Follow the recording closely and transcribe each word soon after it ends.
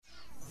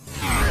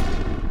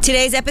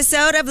Today's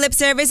episode of Lip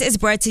Service is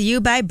brought to you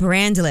by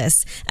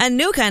Brandless, a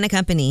new kind of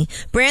company.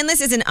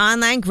 Brandless is an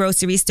online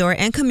grocery store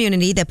and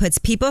community that puts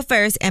people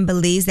first and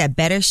believes that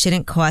better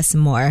shouldn't cost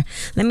more.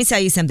 Let me tell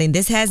you something.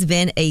 This has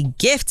been a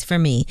gift for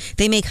me.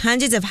 They make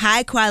hundreds of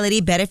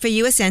high-quality,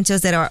 better-for-you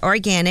essentials that are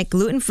organic,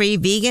 gluten-free,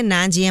 vegan,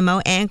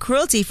 non-GMO, and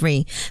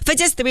cruelty-free for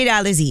just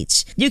 $3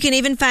 each. You can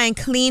even find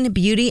clean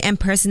beauty and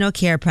personal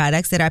care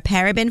products that are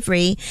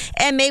paraben-free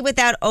and made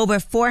without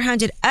over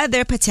 400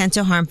 other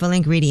potential harmful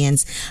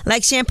ingredients,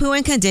 like shampoo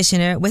and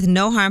conditioner with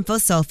no harmful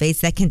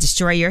sulfates that can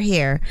destroy your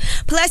hair.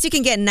 Plus, you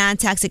can get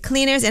non-toxic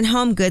cleaners and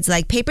home goods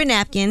like paper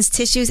napkins,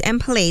 tissues, and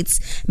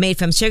plates made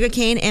from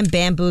sugarcane and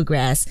bamboo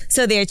grass.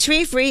 So they're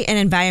tree-free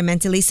and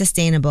environmentally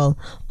sustainable,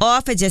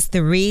 all for just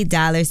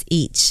 $3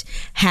 each.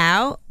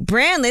 How?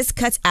 Brandless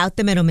cuts out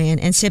the middleman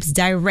and ships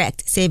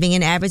direct, saving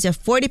an average of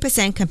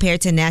 40% compared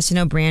to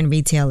national brand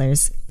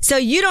retailers. So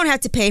you don't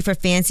have to pay for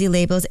fancy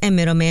labels and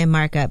middleman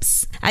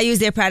markups. I use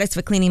their products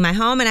for cleaning my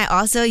home, and I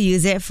also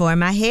use it for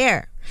my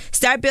hair.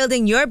 Start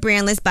building your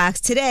Brandless box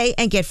today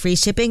and get free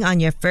shipping on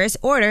your first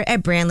order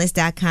at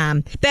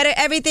Brandless.com. Better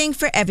everything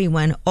for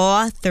everyone,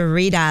 all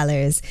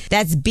 $3.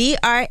 That's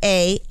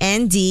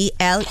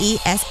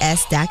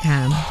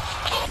BRANDLESS.com.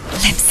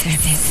 Lip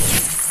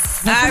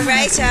Service. All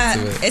right, y'all.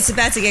 It's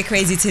about to get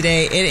crazy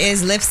today. It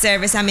is Lip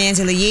Service. I'm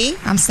Angela Yee.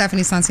 I'm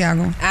Stephanie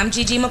Santiago. I'm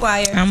Gigi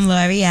McGuire. I'm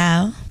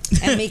L'Oreal.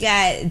 And we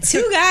got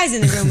two guys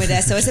in the room with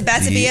us, so it's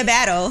about to be a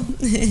battle.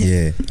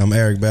 Yeah, I'm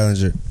Eric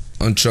Bellinger.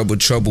 I'm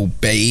Trouble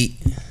Bait.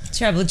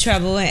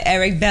 Trouble, and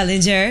Eric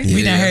Bellinger.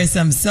 We done heard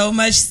so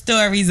much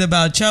stories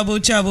about Trouble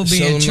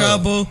being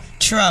trouble.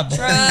 Good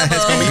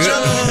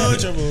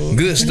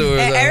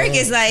stories. And Eric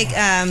is like,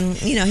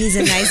 he's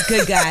a nice,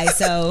 good guy,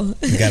 so.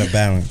 We got a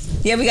balance.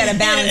 Yeah, we got a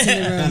balance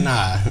in the room.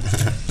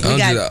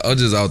 I'm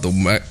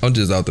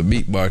just out the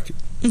meat market.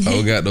 I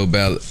don't got no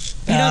balance.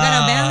 You don't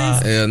got no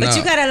balance? Yeah, but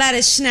you got a lot of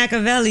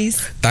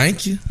snackavelis.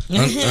 Thank you.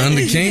 I'm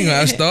the king.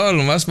 I started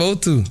them. I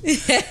supposed to.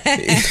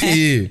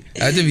 Yeah.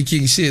 I just be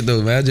kicking shit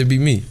though, man. I just be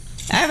me.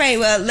 All right,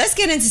 well, let's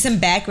get into some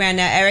background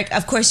now. Eric,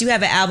 of course, you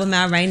have an album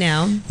out right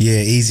now.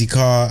 Yeah, Easy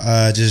Call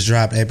just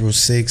dropped April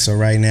 6th, so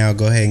right now,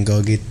 go ahead and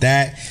go get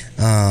that.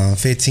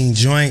 15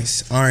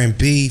 joints,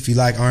 R&B. If you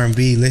like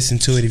R&B, listen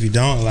to it. If you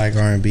don't like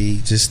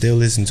R&B, just still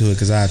listen to it,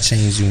 because I'll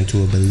change you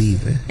into a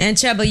believer. And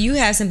Trouble, you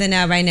have something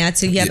out right now,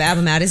 too. You have an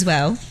album out as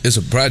well. It's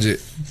a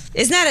project.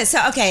 It's not a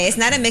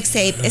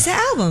mixtape. It's an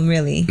album,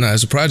 really. No,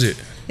 it's a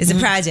project. It's a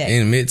project.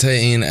 Ain't a mixtape,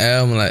 ain't an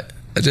album, like...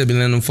 I just be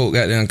letting them folk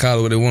out there and call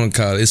it what they want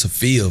to call it. It's a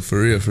feel, for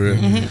real.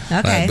 Mm-hmm.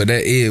 Okay. Like, but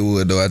that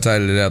Edwood, though, I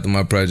titled it after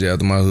my project,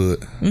 after my hood.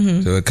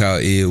 Mm-hmm. So it's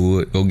called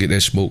Edwood. Go get that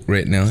smoke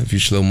right now. If you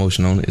slow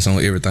motion on it, it's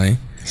on everything.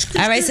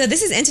 All right, so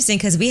this is interesting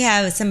because we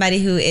have somebody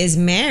who is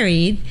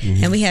married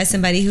and we have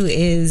somebody who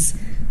is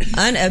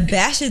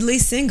unabashedly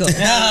single. Oh,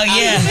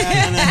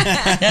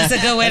 yeah. That's a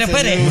good way to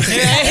put it.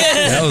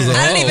 That was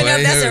I don't even know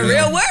if that's a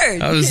real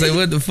word. I was say,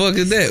 what the fuck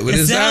is that? But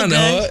it sounded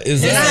hard.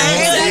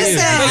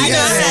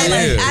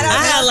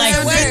 I had like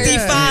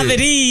 55 of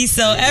these,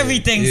 so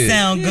everything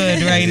sound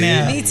good right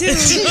now. Me too. And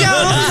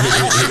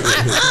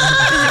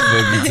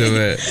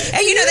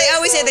you know, they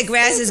always say the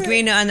grass is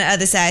greener on the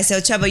other side.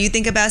 So, Trouble, you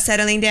think about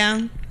settling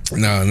down?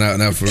 No,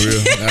 not for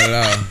real. Not at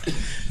all.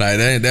 Like,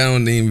 that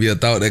don't even be a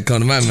thought that come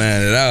to my mind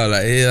at all.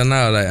 Like, hell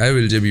no. Like, I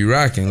really just be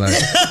rocking. Like,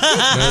 you know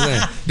what I'm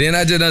saying? Then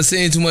I just done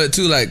seen too much,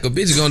 too. Like, a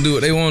bitch gonna do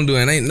what they want to do,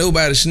 and ain't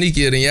nobody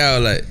sneakier than y'all.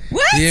 Like,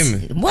 what? You hear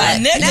me? What?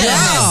 Nigga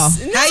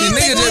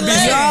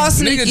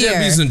just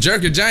be some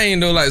jerky Jane,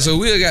 though. Like, so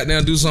we'll got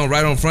down do something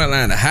right on front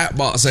line, the hot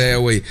box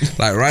way.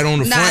 Like, right on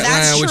the front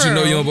line, what you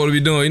know you don't supposed to be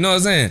doing. You know what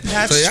I'm saying?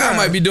 That's so y'all true.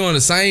 might be doing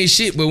the same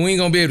shit, but we ain't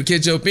gonna be able to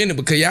catch up in it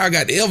because y'all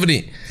got the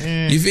evidence.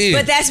 You feel?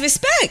 But that's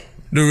respect.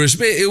 The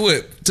respect, it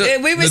would.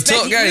 We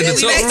respect you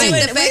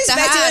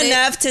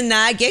enough to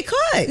not get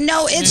caught.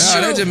 No, it's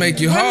true. That just make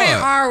you hard.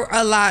 Women are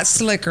a lot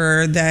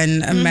slicker than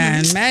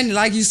men. Men,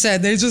 like you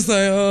said, they just like,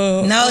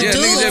 oh. No, yeah,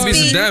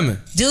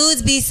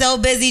 dudes be so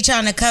busy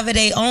trying to cover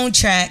their own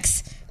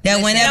tracks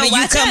that whenever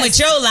you come with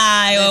your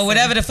lie or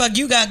whatever the fuck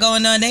you got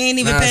going on, they ain't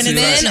even paying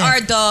attention. Men are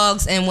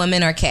dogs and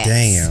women are cats.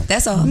 Damn.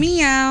 That's all.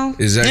 Meow.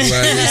 Exactly what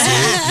I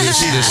said. The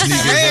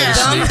sneakers.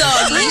 Dumb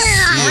doggies.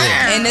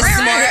 Yeah. And the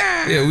smart.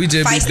 Yeah, we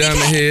just be dumb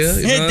in here.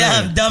 You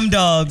know dumb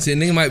dogs. See,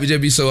 nigga might be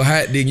just be so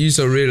hot, nigga. You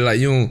so ready, like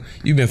you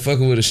been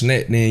fucking with a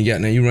snack, then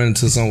you run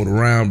into something with a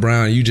round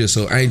brown. You just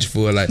so anxious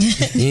for it, like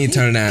you ain't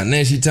turning down.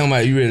 Then she talking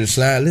about you ready to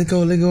slide. Let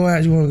go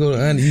out. You want to go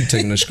to under? You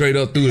taking her straight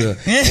up through there,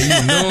 and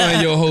you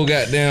knowing your whole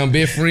goddamn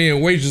best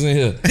friend waitress in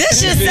here. This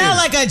just sound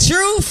like a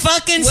true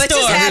fucking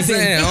story.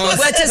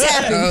 What just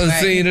happened? I was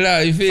seeing it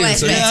out. You feel me?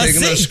 So you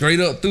taking her straight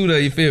up through there.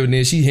 You feel me?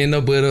 Then she hitting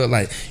her butt up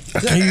like.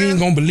 You ain't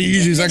gonna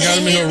believe this. I got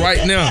him in here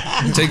right now.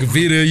 Take a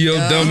video of your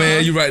dumb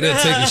ass. You right there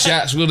taking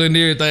shots with her and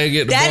everything.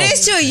 Get the that ball.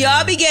 Is true.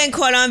 Y'all be getting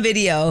caught on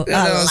video.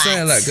 That's what I'm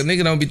saying. Like, cause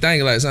nigga don't be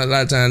thinking like a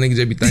lot of times niggas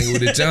just be thinking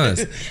with their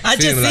tongues. I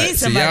just seen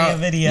somebody in a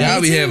video. Y'all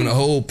be having a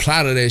whole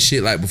plot of that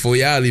shit like before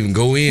y'all even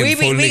go in. We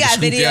got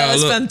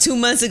videos from 2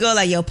 months ago.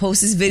 Like, yo,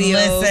 post this video.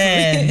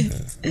 Listen.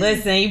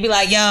 Listen, you be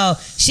like, yo,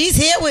 she's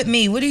here with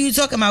me. What are you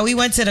talking about? We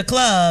went to the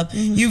club.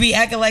 You be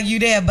acting like you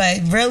there,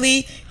 but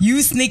really,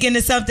 you sneak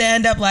into something,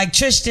 end up like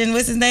Tristan,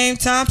 what's his name?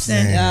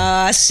 Thompson.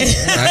 Oh, shit.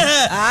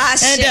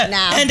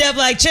 End up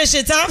like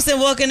Tristan Thompson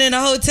walking in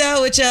a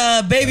hotel with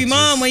your baby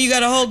mom when you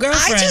got a whole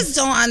girlfriend. I just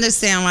don't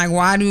understand, like,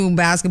 why do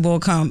basketball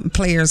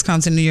players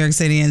come to New York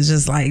City and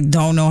just, like,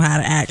 don't know how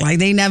to act? Like,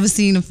 they never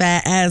seen a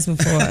fat ass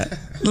before.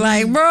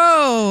 Like,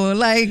 bro,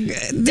 like,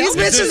 these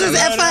bitches is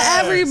for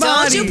everybody.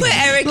 Don't you put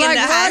Eric in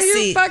the hot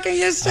seat. Why are you fucking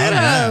your shit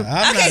up?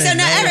 Okay, so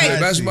now Eric,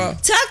 basketball.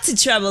 talk to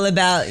Trouble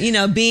about,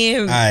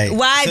 being,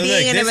 why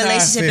being in a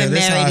relationship and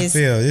married is.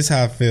 This is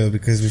how I feel,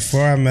 because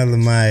before I met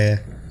Lamaya,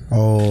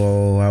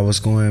 I was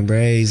going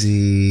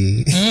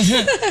crazy.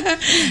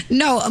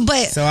 No,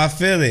 but. So I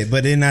feel it,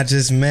 but then I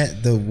just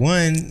met the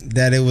one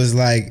that it was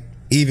like,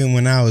 even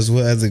when I was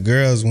with other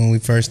girls, when we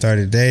first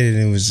started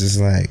dating, it was just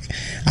like,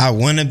 I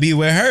want to be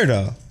with her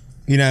though.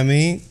 You know what I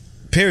mean?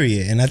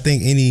 Period. And I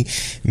think any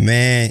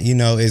man,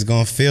 is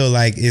going to feel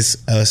like it's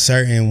a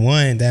certain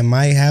one that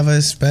might have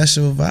a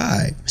special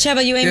vibe.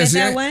 Trouble, you ain't met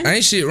that one?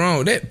 Ain't shit wrong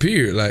with that,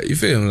 period. Like, you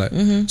feel me? Like,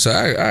 so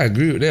I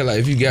agree with that. Like,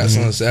 if you got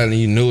something solid and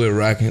you know it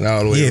rocking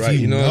all the way right,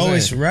 you know what I'm saying?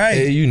 It's right.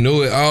 Yeah, you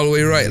know it all the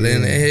way right.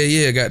 Then, hell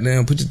yeah,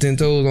 goddamn, put your 10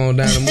 toes on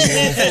down and move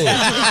on forward.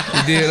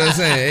 You did what I'm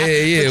saying?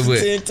 Hell yeah,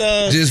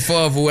 but just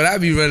for what I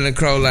be running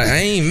across, like, I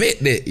ain't met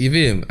that. You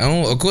feel me?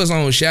 Of course,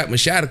 I don't shot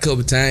a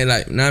couple times,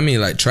 like, you know what I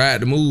mean? Like, tried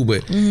to move,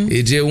 but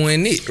it just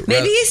wasn't it.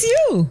 Maybe it's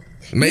you.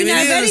 Maybe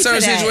it is a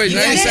certain situation.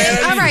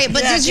 All right,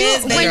 but did you,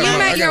 when you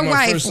met your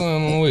wife? First son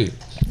on the way.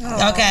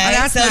 Okay,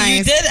 that's so nice.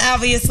 You did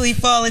obviously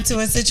fall into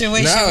a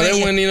situation. No, that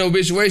wasn't no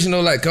situation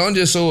though. Like, I'm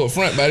just so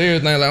upfront about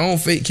everything. Like, I don't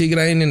fake kick it.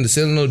 I ain't into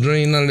selling no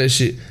dream, none of that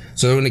shit.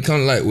 So when it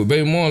comes like with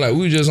baby mom, like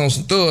we just on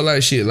some thug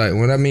like shit. Like,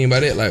 what I mean by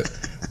that, like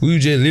we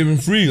was just living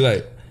free.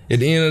 Like at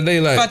the end of the day,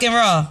 like fucking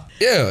raw.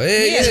 Yeah.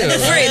 Living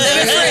free.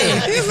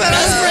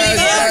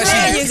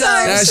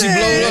 Now she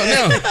blowed up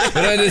now.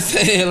 But I just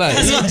saying, like,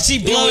 that's why she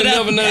blowed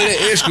up. Never none of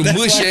that extra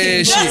mush ass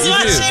shit. That's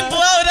why she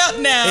blowed up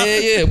now.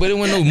 Yeah, but it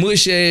wasn't no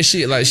mush ass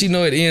shit. Like, she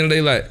know at the end of the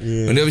day, like,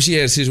 whenever she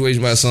had a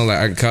situation about something, like,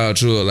 I can call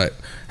True, like,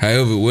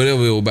 however,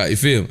 whatever it was about, you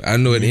feel me? I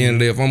know at the end of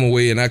the day, if I'm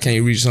away and I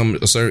can't reach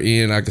a certain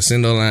end, I can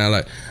send her a line,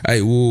 like,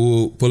 hey,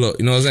 woo, pull up.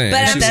 You know what I'm saying?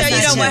 But I'm sure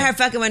you don't want her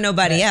fucking with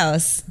nobody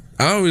else.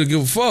 I don't really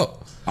give a fuck.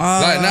 Of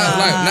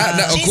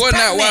course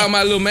not while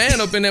my little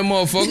man up in that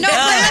motherfucker.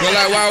 But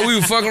like while we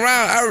were fucking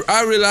around,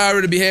 I really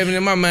already be having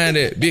in my mind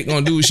that bitch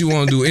gonna do what she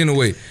wanna do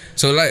anyway.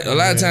 So like a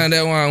lot of times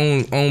that's why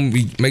I don't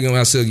be making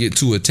myself get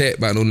too attacked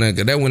by no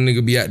nigga. That one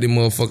nigga be out there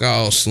motherfucker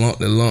all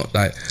slumped and lumped,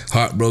 like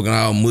heartbroken,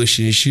 all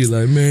mushy and shit.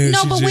 Like, man.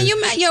 No, but when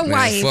you met your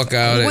wife, fuck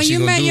all that. When you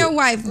met your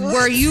wife,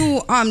 were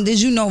you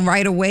did you know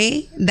right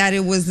away that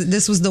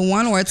this was the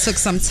one, or it took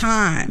some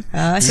time to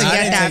get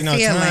that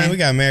feeling? Time. We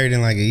got married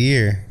in like a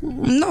year.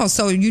 No,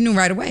 so you knew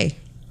right away.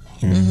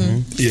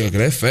 Yeah, cause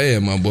that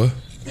fast, my boy.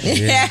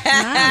 Yeah.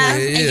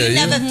 And you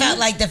never felt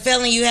like the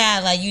feeling you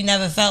had, like you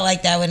never felt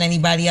like that with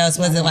anybody else.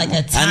 Was it like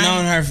a time? I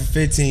known her for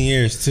 15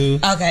 years too.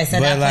 Okay, so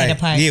that played a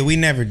part. Yeah, we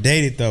never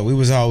dated though. We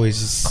was always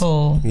just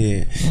cool.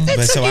 Yeah,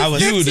 but so I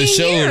was. You were the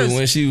shoulder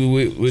when she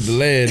was with the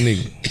last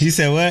nigga. You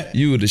said what?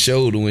 You were the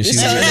shoulder when she was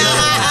with the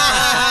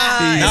last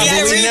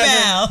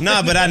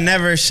No, but I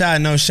never shot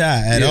no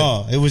shot at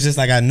all. It was just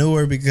like I knew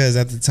her because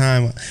at the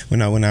time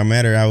when I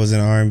met her, I was in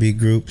an R&B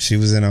group. She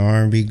was in an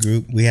R&B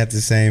group. We had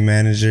the same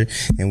manager,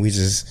 and we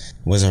just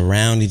was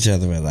around each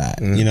other a lot.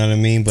 You know what I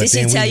mean? But did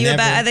she tell you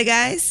about other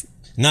guys?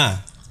 Nah.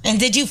 And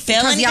did you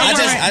feel anything?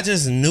 I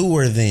just knew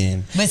her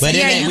then. But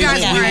you guys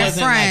weren't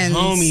friends.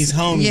 Like homies.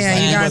 Yeah,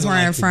 like, you guys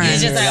weren't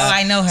friends. You're just like,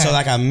 I know her. So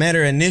like I met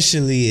her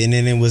initially, and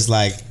then it was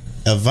like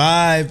a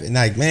vibe, and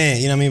like, man,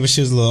 you know what I mean? But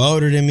she was a little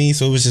older than me,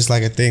 so it was just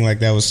like a thing, like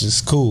that was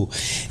just cool,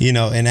 you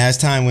know. And as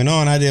time went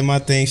on, I did my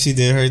thing, she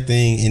did her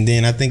thing, and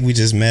then I think we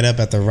just met up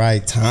at the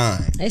right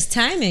time. It's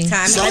timing.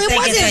 So it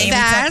wasn't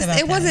fast.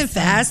 It wasn't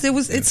fast.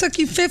 It took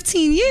you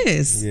 15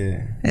 years.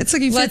 Yeah. It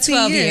took you 15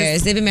 12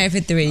 years. They've been married for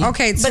 3.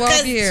 Okay,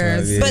 12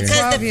 years. Because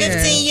the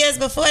 15 years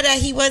before that,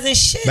 he wasn't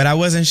shit. But I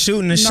wasn't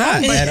shooting a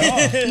shot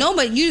at all. No,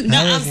 but you. No,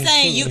 I'm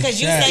saying you,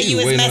 because you said you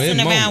was messing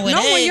around with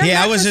it.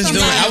 Yeah, I was just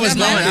doing. I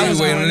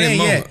was waiting on that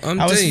moment. I'm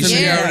telling you,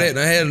 she already.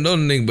 I had another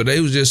nigga, but they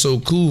was just so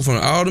cool from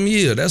all them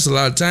years. That's a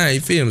lot of time.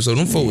 You feel me? So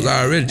them folks was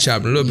already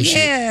chopping it up and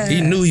shit. He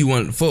knew he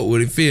wanted to fuck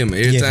with it. Feel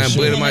me? Every time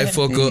Buddy might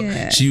fuck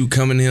up, she would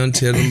come in here and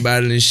tell him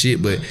about it and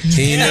shit. But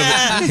he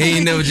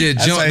ain't never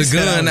just jumped the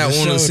gun. I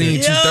want to see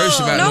too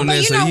thirsty about no.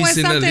 But you know when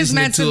something's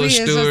meant to be, it's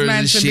just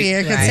meant to be.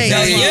 It could take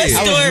your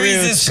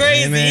stories is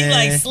crazy. He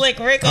like Slick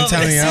Rick over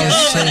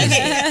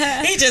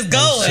the He just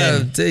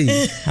going.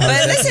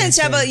 But listen,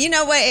 Trouble, you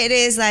know what it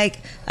is like?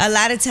 A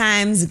lot of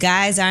times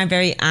guys aren't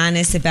very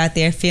honest about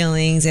their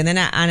feelings, and they're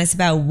not honest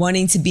about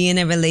wanting to be in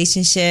a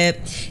relationship,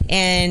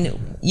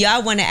 and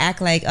y'all want to act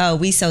like, oh,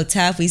 we so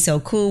tough, we so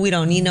cool, we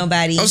don't need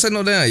nobody. I'm saying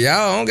no damn,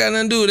 y'all don't got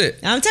nothing to do with it.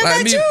 I'm talking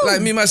about you.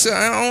 Like me myself,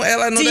 I don't act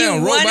like no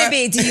damn robot.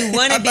 Do you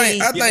want to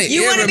be? I think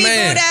every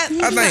man,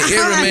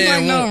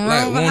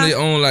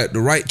 want like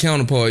the right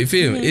counterpart. You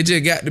feel me? It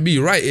just got to be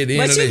right at the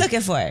end of the day. What you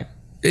looking for?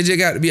 It just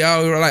got to be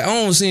all like I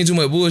don't see too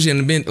much bullshit in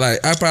the bench.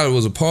 Like I probably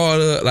was a part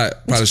of, like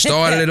probably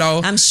started it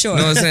all. I'm sure. You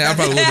know what I'm saying? I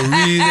probably was the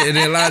reason, and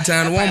then a lot of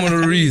times the woman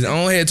was the reason.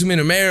 I don't have too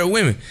many married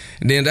women,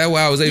 and then that's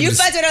why I was able. You to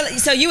fucked with her,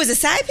 so you was a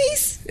side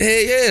piece?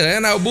 Hey, yeah,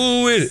 and I was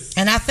boo with it.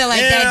 And I feel like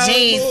Yeah,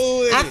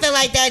 I feel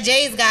like that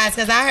Jay's guys,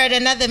 because I heard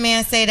another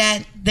man say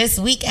that this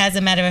week, as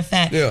a matter of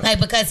fact. Yeah. Like,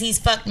 because he's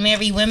fucked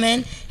married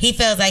women, he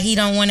feels like he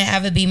don't want to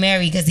ever be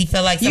married because he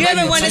feel like You somebody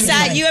ever will wanted cheat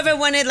side? him. You ever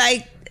wanted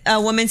like a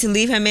woman to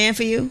leave her man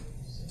for you?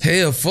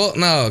 Hell, fuck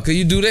no. Cause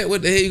you do that,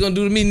 what the hell you gonna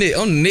do to me next?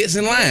 I'm the next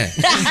in line.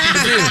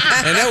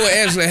 And that what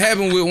actually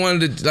happened with one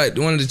of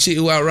the chicks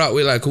who I rock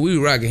with, like, cause we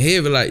were rocking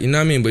heavy, like, you know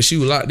what I mean? But she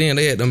was locked in.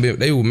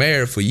 They were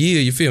married for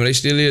years, you feel me? They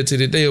still live to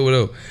this day or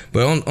whatever.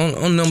 But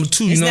on number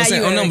two, you know what I'm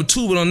saying? On number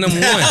two, but on number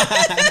one.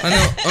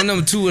 on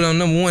number two, but on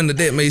number one,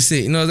 that made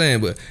sense, you know what I'm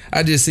saying? But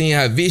I just seen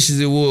how vicious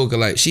it was, cause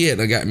like she had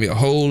got me a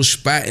whole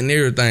spot and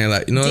everything,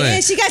 like, you know what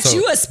I'm saying? Damn, she got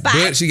you a spot.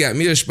 But she got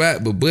me a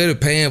spot, but Buddy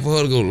paying for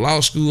her to go to law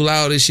school,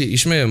 all this shit, you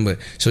smell me? But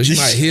so she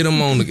might hit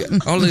him on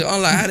the. I'm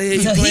like, how the hell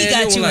you So playing? he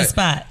got you like, a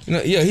spot. You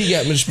know, yeah, he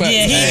got me the spot.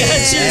 Yeah, he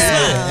got you a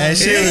spot. That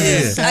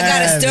shit was I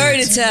got a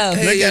story to tell. Look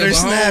at her but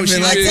home, snapping she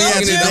like really they getting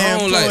had it the damn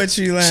home, like,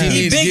 poetry she line.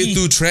 needs to Biggie. get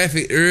through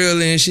traffic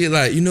early and shit.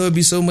 Like, you know, it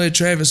be so much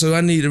traffic, so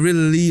I need to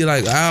really leave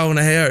like an hour and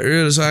a half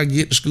early so I can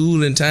get to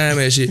school in time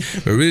and shit.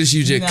 But really, she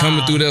was just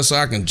coming through there so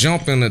I can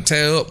jump in and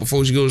tear up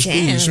before she go to school.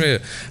 Damn. You smell?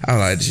 I was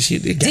like, this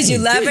shit. Did you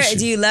love her?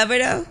 Do you love her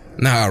though?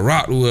 Nah, I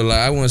rocked with her. Like,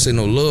 I wouldn't say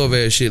no love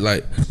ass shit.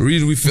 Like, the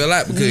reason we fell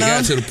out because it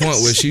got to the point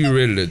where she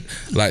ready to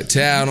like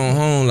tear out on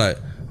home. Like,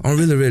 I'm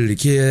really ready to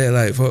kill that.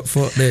 Like,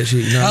 fuck that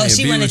shit. You know what I mean?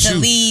 She Be wanted with to you.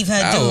 leave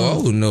her dude.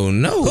 Oh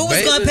no, Who was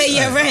baby. gonna pay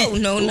your rent? Oh,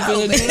 no.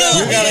 You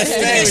gotta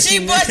stay with She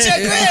you, bought your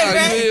crib,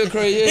 right? You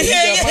crazy.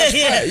 Yeah, you got my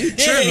spot. You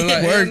tripping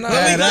like Work nah,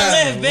 that nah.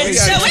 out. We gotta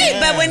So keep- wait,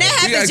 but when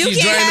that we happens, gotta you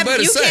keep can't draining have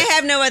the you butter can't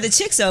have no other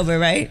chicks over,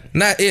 right?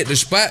 Not at the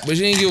spot, but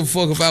she didn't give a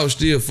fuck if I was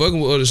still fucking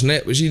with other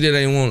snap. But she did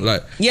ain't want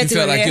like. You She had to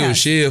felt go to like their it was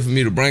house. shit for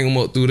me to bring them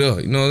up through there.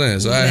 You know what I'm saying?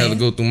 So I had to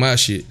go through my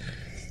shit.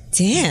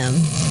 Damn.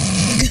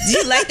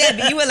 You like that?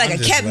 But you were like a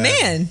kept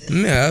man.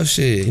 Yeah,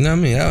 shit. You know what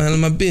I mean? I was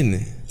handling my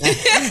business. Yo,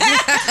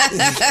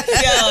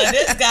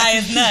 this guy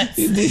is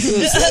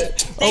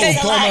nuts.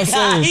 Call my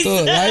soul,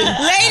 thug, right?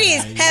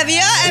 Ladies, have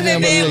y'all ever Yeah,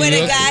 been but with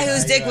a look. guy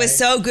whose dick was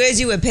so good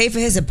you would pay for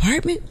his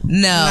apartment?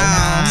 No.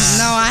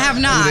 No, I have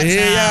not. What the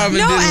hell y'all been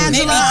No, dealing with?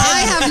 Angela,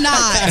 I have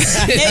not.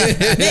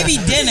 Maybe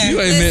dinner.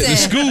 You ain't met the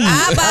school.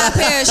 I buy a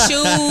pair of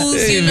shoes,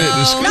 They you ain't met the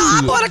know. school. No, I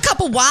bought a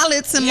couple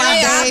wallets in my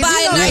Yeah, I day. buy You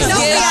a know, nice they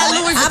know me at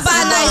Louis gifts. I buy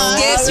nice Vuitton.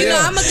 gifts. You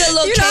know, Yeah. I'm a good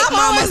little You know, cake I'm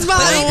mama, always but I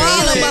buying ain't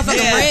paying no wallets.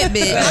 motherfucking Yeah. rent,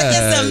 bitch. I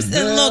get some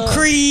little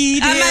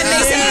Creed. I might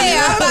make some.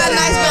 Yeah, I buy a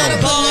nice bottle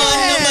of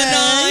number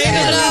 9.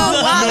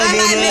 I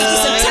might make you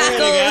some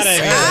tacos.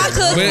 I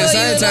cook But at the for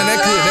same you, time,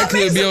 that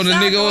could be on the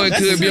nigga or it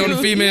could be on the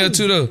female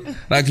too though.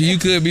 Like you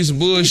could be some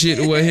bullshit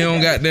where he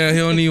don't got down, he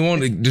don't even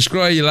want to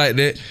destroy you like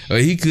that, or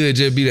he could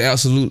just be the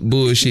absolute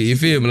bullshit. You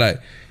feel me? Like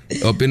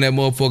up in that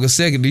motherfucker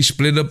second, he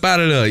split up out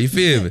of there. You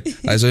feel me?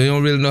 Like so he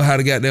don't really know how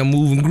to goddamn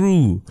move and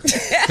groove.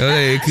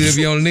 It could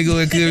be on the nigga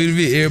or it could be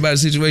the bitch.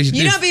 Everybody's situation.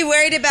 You different. don't be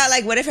worried about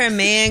like what if her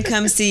man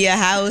comes to your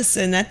house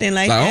or nothing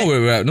like Like, I that. don't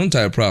worry about them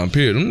type of problem,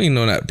 period. Them niggas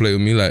know not to play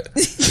with me. Like,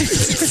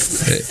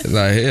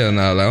 like hell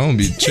no. Like, I don't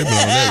be tripping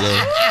on that,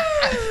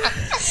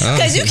 though.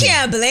 Because you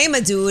can't blame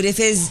a dude if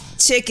his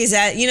chick is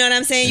at, you know what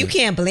I'm saying? You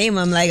can't blame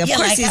him. Like, of Yeah,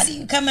 course like, how he's. do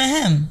you come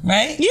at him,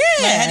 right? Yeah.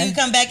 Like, how do you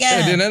come back at Yeah,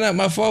 him? then that's not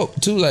my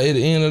fault too. Like at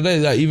the end of the day,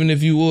 like even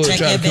if you would Check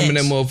try your to come in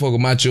that bitch. motherfucker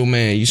macho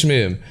man, you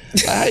smell me.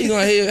 Like, how you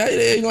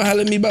gonna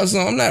holler at me about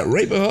something? I'm not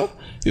raping her.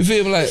 You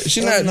feel me? Like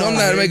I'm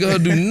not making her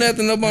do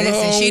nothing up on her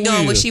Listen, own she doing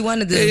will. what she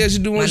wanna do, Yeah, she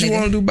doing my what she nigga.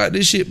 wanna do about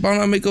this shit. But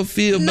I make her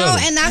feel No,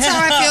 better. and that's how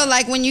I feel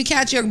like when you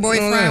catch your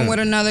boyfriend with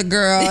another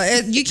girl.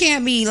 You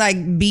can't be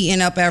like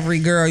beating up every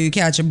girl you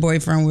catch a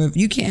boyfriend with.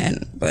 You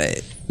can,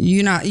 but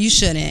you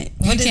shouldn't.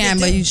 What You does can, it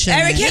but do? you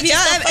shouldn't. Eric,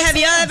 have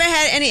y'all ever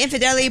had any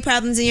infidelity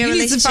problems in your You need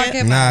to relationship?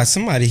 fucking- Nah,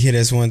 somebody hit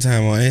us one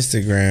time on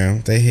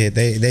Instagram.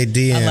 They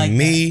DM like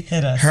me, that.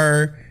 Hit us.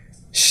 her,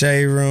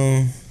 Shay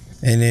Room,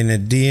 and then a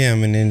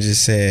DM, and then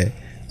just said,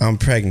 "I'm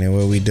pregnant.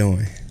 What we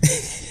doing?"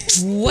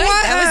 What?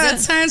 That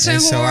was attention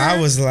And so I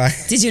was like,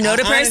 Did you know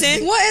the person?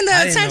 honestly, What in the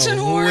I didn't attention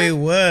know whore? who it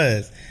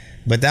was.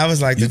 But that was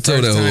like You the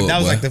told first that time. whore, That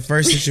was boy. like the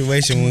first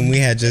situation when we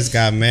had just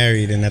got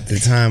married, and at the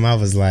time I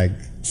was like,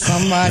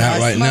 Somebody, Not I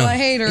right smell now. a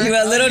hater. You were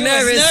a little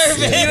nervous.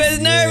 He was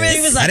nervous.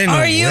 He was like, I didn't are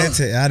know you?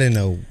 I didn't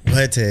know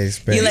what to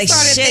expect. You like,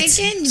 started shit.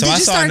 thinking? so Did I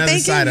you saw start another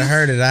thinking? side of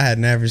her that I had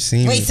never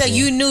seen. Wait, so before.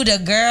 you knew the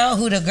girl,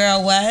 who the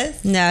girl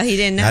was? No, he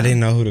didn't know. I didn't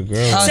know who the girl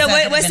was. Oh, So that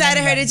what could've been side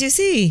of her anybody. did you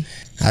see?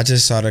 I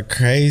just saw the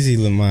crazy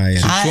Lamaya.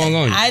 going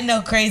on? I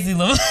know crazy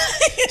little.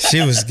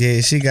 She was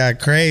gay. She got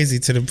crazy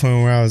to the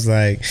point where I was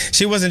like,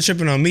 she wasn't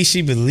tripping on me.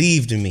 She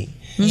believed in me.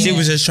 She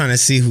was just trying to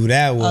see who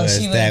that was.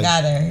 She would've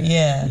got her.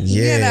 Yeah.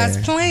 Yeah, that's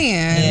playing.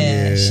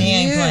 Yeah, she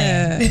ain't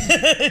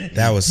playing.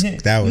 That was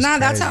Nah,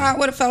 that's crazy. how I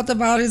would have felt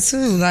about it too.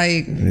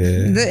 Like,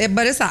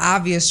 but it's an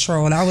obvious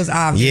troll. That was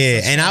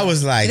obvious. Yeah, and I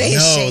was like, They no,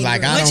 shade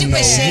like room. I Once don't you know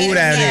put shade who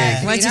that room,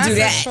 is. Once you That's do a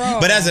that. troll.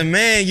 But as a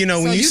man, you know,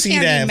 when So you you see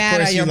can't that, be of mad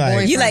course at you your like,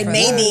 boyfriend. You like, for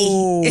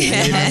maybe.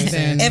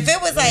 that. If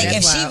it was like,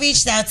 if she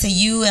reached out to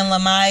you and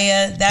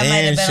Lamaya, that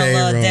might have And been a shade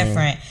little room.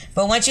 different.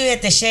 But once you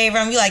hit the shade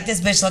room, you like,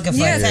 this bitch looking for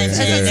Yeah, attention. it's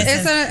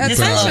This an is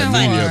attention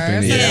funny. war. Yeah,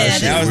 It's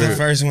an that was the weird.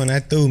 first one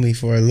that threw me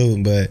for a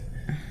loop. But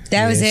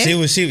That was it?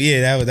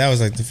 that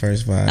was like the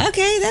first vibe.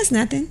 Okay, that's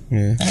nothing.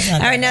 Yeah. All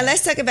right, now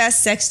let's talk about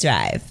sex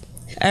drive.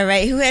 All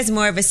right, who has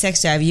more of a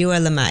sex drive, you or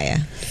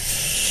Lamaya?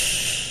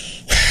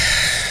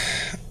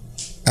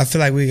 I feel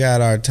like we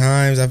got our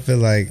times. I feel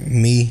like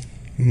me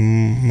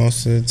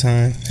most of the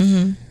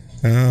time.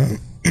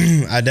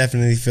 I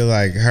definitely feel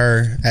like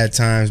her at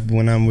times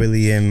when I'm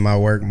really in my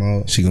work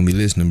mode. She gonna be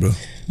listening, bro.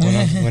 When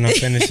I'm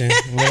finishing.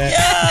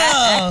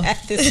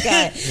 This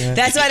guy.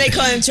 That's why they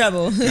call him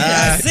Trouble. See,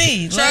 I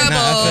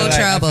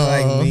feel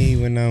like me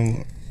when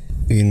I'm,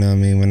 you know what I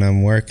mean, when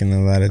I'm working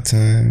a lot of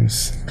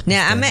times.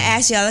 Now, I'm going to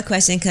ask y'all a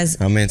question because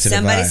I'm into the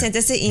somebody vibe. sent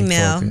us an I'm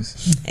email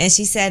focused. and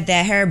she said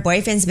that her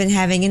boyfriend's been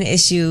having an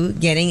issue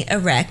getting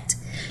erect.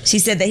 She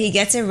said that he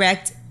gets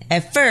erect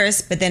at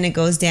first, but then it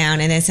goes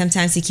down, and then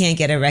sometimes he can't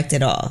get erect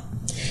at all.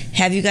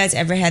 Have you guys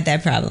ever had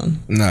that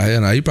problem? Nah,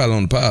 hell nah. He probably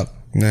on the powder.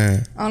 Nah.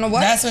 On the what?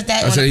 That's what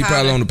that I was. said he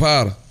probably on the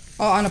powder.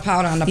 Oh, on the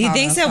powder, on the powder. You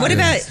think so? What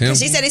about, Him.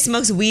 she said he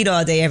smokes weed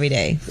all day, every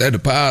day. That the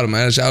powder,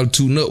 man. That shout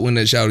tune up when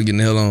that shout getting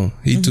the hell on.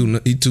 He tune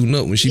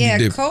up when she Yeah,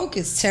 be dipping. coke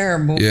is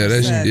terrible. Yeah, for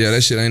that sex.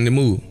 that shit ain't the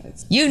move.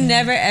 You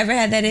never ever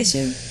had that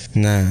issue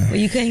Nah. where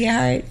you couldn't get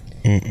hard?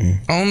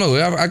 I don't know.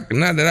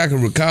 Not that I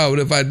can recall, but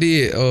if I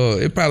did,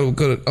 it probably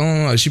could have. I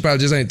don't know. She probably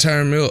just ain't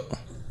turned me up.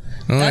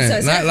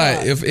 That's Not her like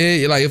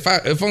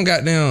fault. if I'm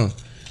goddamn,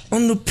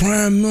 I'm the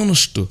prime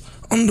minister.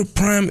 I'm the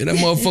prime. That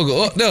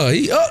motherfucker up there.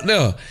 He up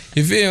there.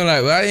 You feel me?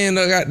 Like I end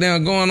up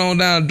goddamn going on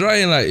down the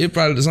drain. Like it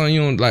probably something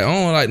you don't like. I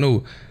don't like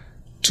no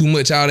too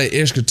much all that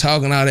extra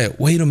talking, all that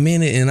wait a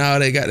minute and all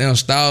that goddamn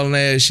stalling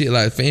ass shit.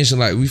 Like finishing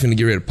like we finna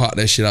get ready to pop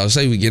that shit out.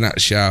 Say we get out the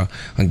shower.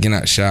 I'm getting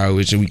out the shower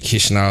with you. We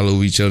kissing all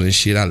over each other and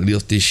shit. I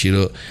lift this shit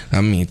up.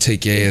 I mean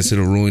take your ass to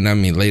the room. I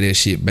mean lay that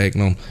shit back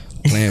on.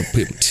 Playing,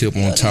 put my tip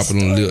on top of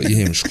the lip. You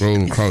hear me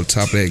scrolling across the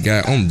top of that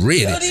guy. I'm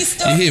ready.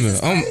 You hear me?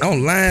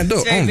 I'm lined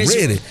up. I'm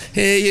ready.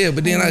 Hell yeah.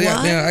 But then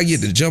I get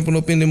to jumping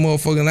up in the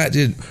motherfucker, not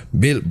just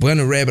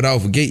bunny rabbit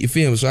off a gate. You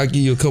feel me? So I give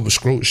you a couple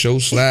scrote show,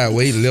 slide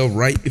way, left,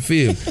 right. You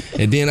feel me?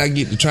 And then I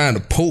get to trying to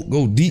poke,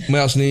 go deep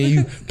mouse, and then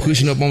you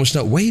pushing up on my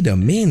stuff. Wait a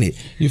minute.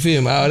 You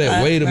feel me? All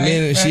that wait a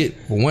minute and shit.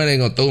 For one, they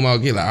gonna throw me out.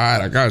 Get like, all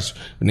right, I got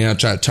you. And then I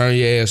try to turn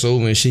your ass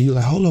over and shit. You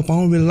like, hold up, I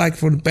don't really like it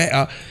from the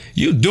back.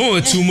 You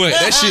doing too much.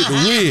 That shit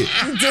weird.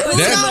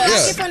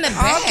 From the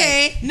back.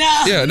 Okay.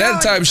 Yeah,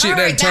 that type of shit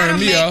that turned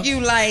me off. You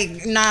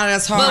like, nah,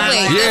 that's hard. But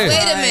wait, Yeah.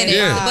 wait a minute.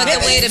 Yeah. But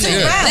wait a minute.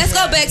 Yeah. Let's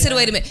go back to the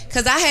wait a minute.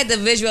 Because I had to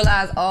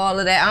visualize all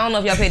of that. I don't know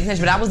if y'all paid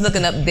attention, but I was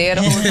looking up there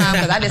the whole time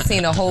because I just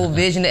seen a whole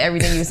vision of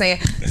everything you were saying.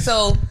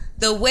 So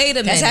the wait a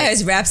minute. That's how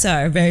his raps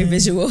are, very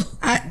visual.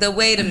 The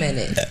wait a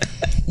minute.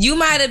 You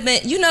might have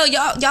been, you know,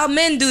 y'all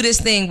men do this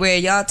thing where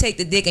y'all take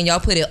the dick and y'all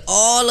put it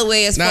all the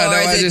way as far Nah,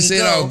 as I it just can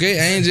said go. all gate.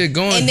 I ain't just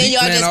going And then deep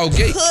y'all man all just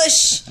gate.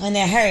 push, And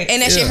it hurts.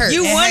 and that shit hurt.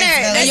 You It want hurts,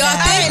 her. though. And y'all All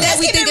think right, that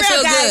we think it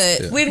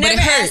feel good. We've but never it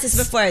hurts. asked this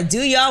before. Do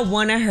y'all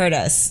want to hurt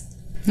us?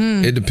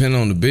 It depends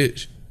on the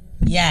bitch.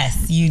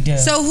 Yes, you do.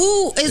 So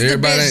who is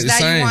Everybody the ain't bitch the that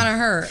same. you want to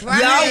hurt?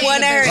 Y'all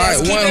want to hurt Like us?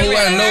 one Keep it who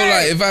I real. know,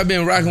 like if I've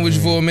been rocking with you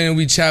for a minute,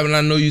 we chopping,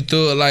 I know you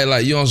thug,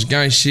 like you on some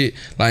gang shit,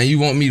 like you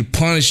want me to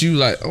punish you,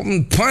 like I'm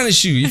gonna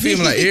punish you. You feel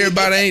me? Like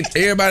everybody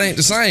ain't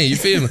the same. You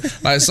feel me?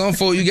 Like some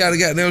folk you gotta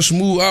goddamn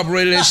smooth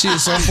operator that shit.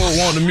 Some folk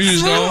want the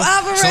music on.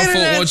 Some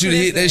folk want you to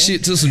hit that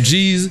shit to some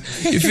G's.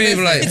 You feel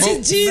me? Like folk,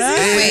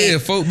 yeah,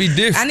 folk be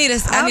different. I need an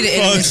Fuck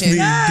intermission. me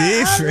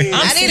different.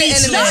 I need an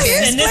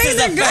intermission. And this is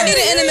a I need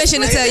an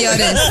intermission to tell y'all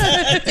this.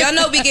 Y'all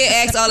know we get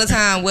asked all the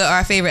time what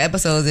our favorite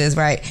episodes is,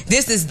 right?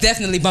 This is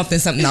definitely bumping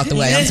something out the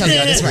way. I'm telling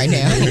y'all this right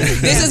now.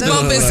 This is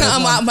bumping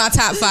something out my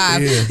top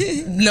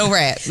 5. No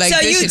rap. Like, So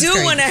this you shit's do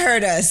crazy. want to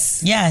hurt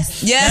us?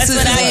 Yes. Yes, That's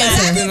what I got.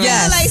 yes.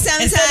 Yes. Like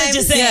Instead of sometimes.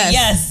 just saying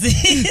yes.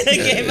 It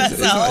gave us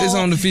a whole. It's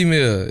on the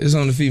female. It's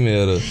on the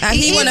female though.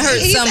 He want to hurt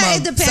He some said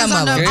of it depends some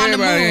on of the- them. on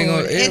Everybody ain't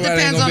mood. gonna, It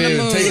everybody ain't depends gonna on be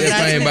the able to take mood. that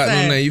thing That's about what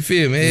no he name. You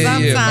feel me? Hey, yeah,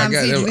 if I Sometimes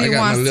got he that, I really got my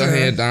wants little to.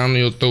 hand down on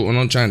your throat and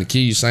I'm trying to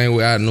kill you same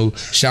way I know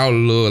shout a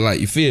little, like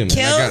you feel me?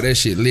 Kill? I got that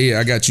shit lit.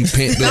 I got you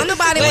pent up. Don't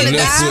nobody on wanna the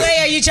left die. foot. Which way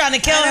are you trying to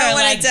kill I don't her?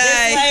 wanna Like die.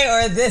 this way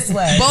or this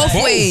way? Both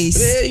ways.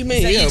 Yeah, you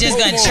mean? So you yeah, just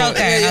both gonna of choke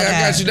them. her, Yeah, okay.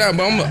 I got you down,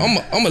 but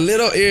I'm a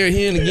little air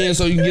here and again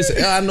so you can get some.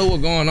 I know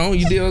what's going on.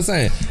 You deal what I'm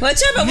saying? Well,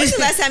 Trevor, when's the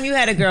last time you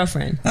had a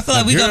girlfriend? I feel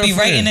like we're gonna be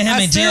Girlfriend. writing to him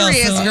A in jail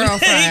serious soon.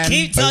 girlfriend.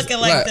 Keep talking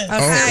like this.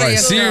 Like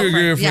serial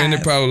girlfriend, yes.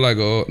 they probably like,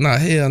 oh, nah,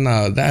 hell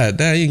nah,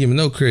 that you give me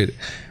no credit.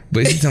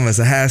 But he talking about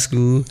some high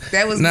school.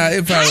 That was it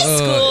probably high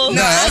school?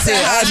 Nah,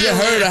 I just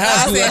heard of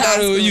high school. I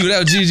thought it was you. That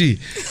was Gigi.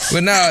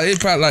 But now it's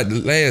probably like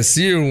the last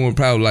serial one,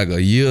 probably like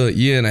a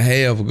year and a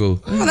half ago.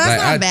 Well, that's like,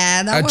 not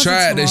bad. That I wasn't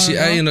tried too that long shit.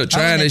 ago. I ended up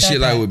trying that shit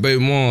like with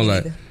baby mom,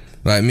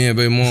 like me and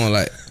baby mom,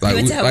 like You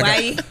went to like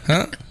Hawaii?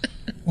 huh?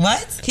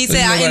 What? He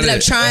said I ended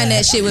up trying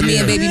that shit with me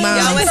and baby mom.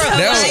 Y'all went to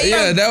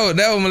Hawaii?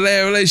 That was my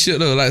last relationship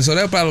though. Like so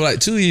that probably like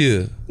 2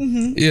 years.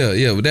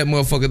 Yeah, with that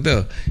motherfucker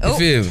there. You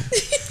feel me?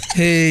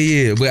 Hell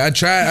yeah.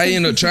 But I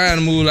ended up trying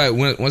to move like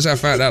once I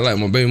found out like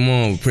my baby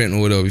mom was pregnant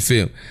or whatever, you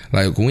feel me?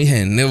 Like we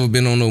had never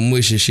been on no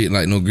mushy shit,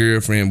 like no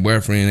girlfriend,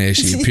 boyfriend ass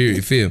shit, period,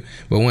 you feel me?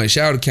 But when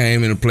Shawty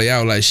came into play,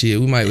 I was like shit,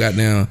 we might got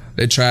down,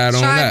 they tried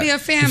on Try to that. be a You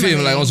feel me?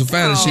 family. Like on some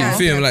family shit, you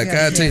feel me? Like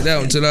can I take that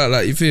one to that,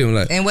 like you feel me?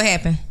 Like And what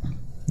happened?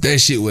 that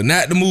shit was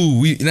not the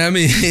move. You know what I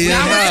mean?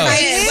 Yeah,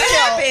 What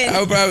happened? I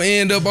would probably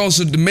end up on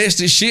some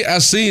domestic shit. I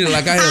seen it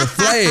like I had a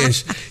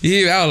flash.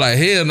 Yeah, I was like,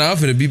 hell no, I'm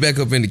finna be back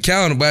up in the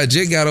counter, but I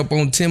just got up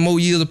on 10 more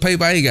years of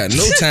paper. I ain't got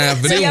no time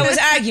for So them. y'all was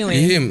arguing?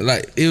 You hear me?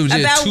 Like it was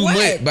just About too what?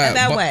 much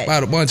About what?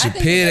 about a bunch of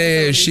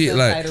petty ass shit.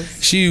 Like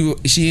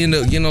she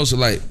ended up, so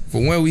like for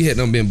when we had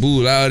done been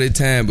booed all that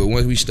time, but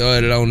once we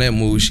started on that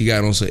move, she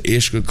got on some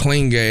extra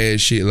clean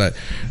ass shit. Like,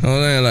 you know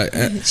what I'm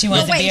saying? Like, She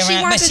wants to be She around,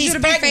 but wanted she's you to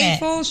be pregnant.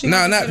 faithful.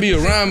 nah, not be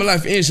around my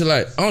life. And shit,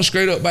 like I'm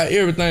straight up about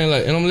everything.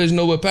 Like, and I'm gonna let you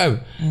know what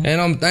poppin'.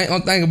 And I'm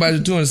thinking about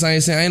you too in the same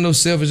sense. I ain't no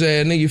selfish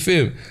ass nigga. You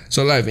feel me?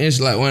 So like, and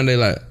shit, like one day,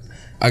 like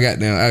I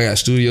got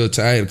studio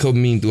time. I had a couple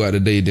meetings throughout the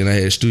day. Then I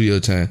had studio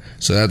time.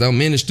 So after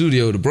I'm in the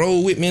studio, the bro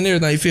with me and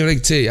everything. You feel me? They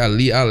can tell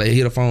you. I like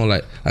hit the phone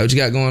like what you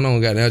got going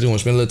on? Goddamn, I just want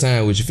to spend a little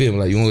time with you. Feel me?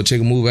 Like you want to go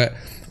check a movie out?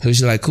 So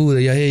she like, cool,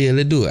 yeah,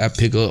 let's do it. I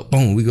pick up,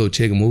 boom, we go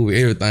check a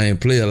movie, everything,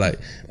 play her like,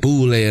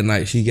 boo last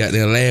night. She got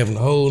there laughing the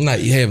whole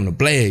night. You having a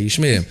blast, you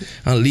smell me?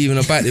 I'm leaving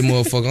up out there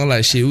motherfucker. I'm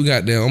like, shit, we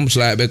got there. I'm gonna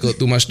slide back up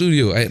through my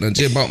studio. I ain't done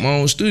just bought my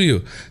own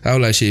studio. I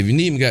was like, shit, if you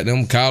need me, goddamn,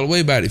 I'm call away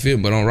about it, feel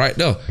me? But I'm right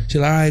there. She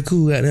like, all right,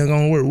 cool, goddamn,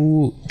 gonna work.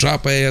 Woo.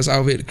 Drop her ass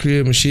off at the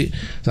crib and shit.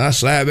 So I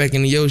slide back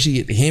in the she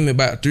get to him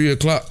about 3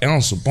 o'clock, and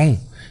I'm so boom.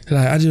 She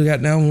like, I just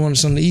got down, wanted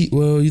something to eat.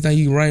 Well, you think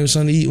you can bring me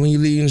something to eat when you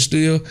leave in the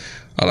studio?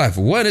 I'm like,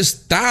 for what? There's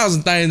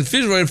 1,000 things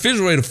in the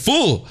refrigerator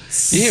full.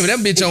 You hear me? That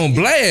bitch on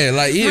blast.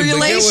 Like, yeah,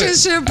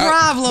 Relationship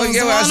problems,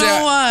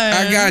 101.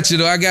 I got you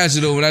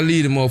though. When I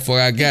leave the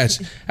motherfucker, I got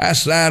you. I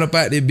slide up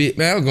out that bitch,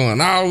 man. I'm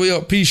going all the way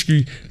up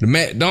Peachtree to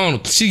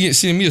McDonald's. She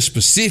send me a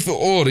specific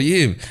order. You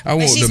hear me? I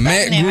want the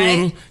Mac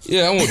griddle. Right?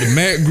 Yeah, I want the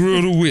Mac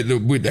griddle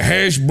with the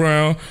hash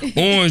brown,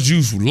 orange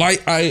juice,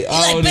 light ice,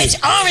 all like, this.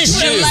 Bitch, orange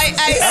juice, light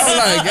ice. I was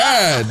like,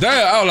 God damn.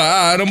 I was like,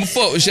 all right, I'm gonna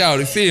fuck with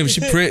y'all. Feel me?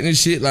 She pregnant and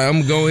shit. Like,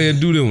 I'm gonna go ahead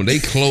and do them. They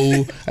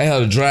closed. I had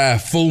to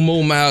drive 4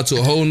 more miles to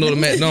a whole nother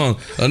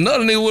McDonald's.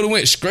 Another nigga would have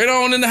went straight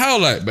on in the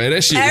house. Like, man,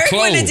 that shit was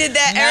closed. Eric would have did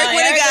that. Eric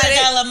would have got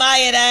it.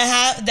 Lamaya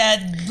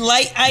that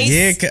light ice.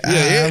 Yeah.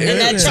 And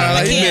that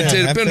chocolate he been to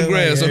the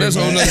pentagram, so that's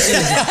on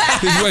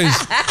his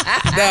waist.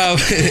 Nah,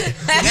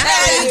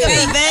 you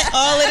can prevent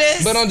all of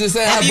this. but I'm just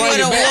saying, I bring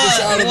it back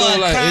to Shawty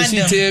though, like, and she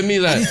tell me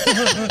like,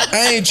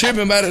 I ain't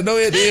tripping about it though.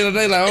 At the end of the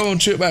day, like, I don't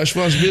trip about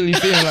responsibility.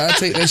 Feel me? Like, I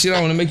take that shit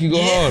on to make you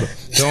go harder.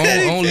 So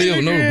I don't live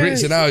with no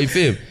regrets at all. You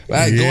feel me? But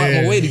I go out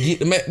my way to get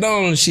the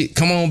McDonald's and shit.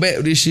 Come on back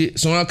with this shit.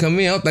 So when I come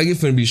in, I don't think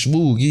it's finna be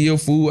smooth. Give your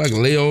food. I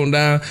can lay on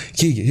down,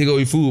 kick it. Here go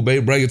your food,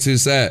 baby. Bring it to the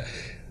side.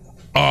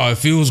 Oh,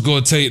 if it was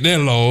gonna take that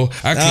long,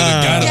 I could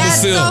have got it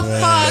myself. Get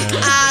the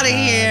fuck out of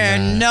here.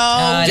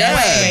 No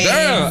way.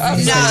 Damn.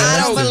 I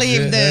don't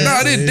believe this.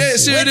 Nah,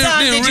 this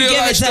real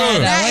life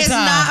story. That is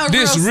not a real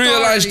This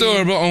real life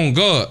story, bro, on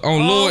God.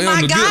 On Lord,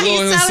 my the God, good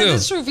Lord he's telling himself.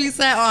 the truth. He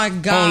said,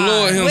 on God. On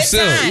Lord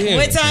himself.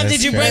 What time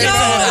did you bring it to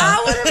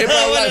her? It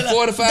probably like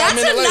 45 That's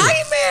minutes a later.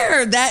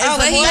 nightmare. That is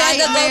But a he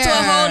had to go to a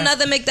whole nightmare.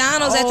 nother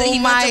McDonald's after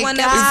he went to one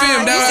that You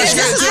feel me? That's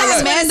This is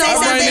how men don't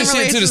bring this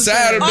shit to the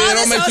side of the All bed.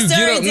 this Don't make whole you get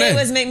story up did now.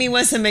 was make me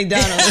want some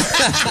McDonald's.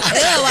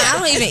 I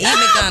don't even eat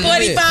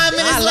McDonald's. 45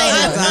 minutes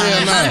later.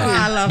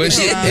 I love But it.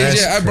 shit,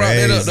 That's I brought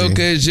that up though,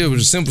 crazy. cause it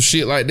was simple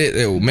shit like that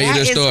made That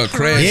us is start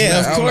crashing. crazy. Yeah,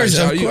 of I was course,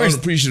 like, of you course.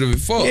 unappreciative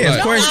as fuck. Yeah,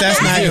 of course,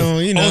 that's not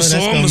gonna, that's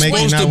gonna make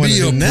you not want to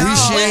do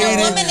nothing. When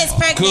a woman is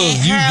pregnant,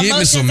 Cause you her give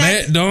me some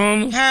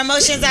McDonald's.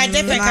 emotions are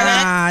different,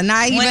 correct?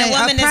 Not even When a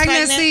woman is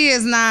pregnancy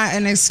is not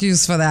an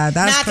excuse for that.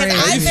 That's Nah, 'cause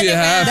crazy. I've been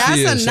around-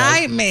 That's a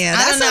nightmare. I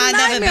That's don't know, a I've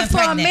never nightmare been for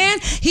a pregnant. man.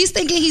 He's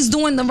thinking he's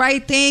doing the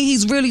right thing.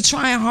 He's really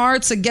trying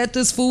hard to get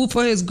this food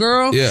for his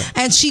girl. Yeah.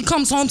 And she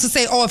comes home to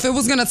say, "Oh, if it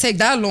was gonna take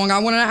that long, I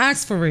wouldn't have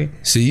asked for it."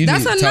 See, you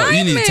That's need a to talk.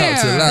 You need to talk to a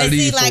nightmare. lot But of see,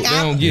 these like, folks.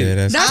 They don't get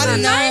it. That's I a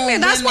don't know, nightmare.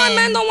 That's why women-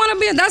 men don't want to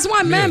be. That's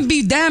why men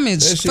be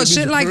damaged That for shit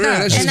shit be like for real. that.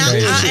 That shit And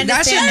crazy.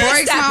 That shit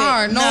breaks my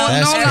heart. No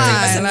That's lie.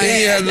 crazy. Like,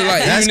 Then you have to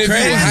like, That's even if you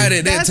crazy. were hot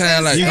at that That's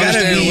time, like You gotta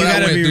understand be- what you I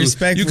gotta went be through.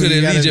 respectful. You could You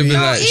at least gotta just be- been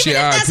No, like, even shit, if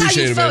I that's how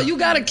appreciate you it, felt, baby. you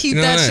gotta keep You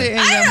know that what I shit in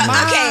mean? your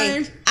Okay.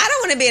 mind. I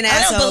don't want to be an I don't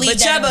asshole, believe but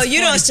that it Chubbo, was you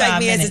don't strike 45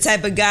 me as the minutes.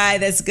 type of guy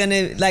that's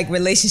gonna like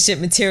relationship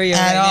material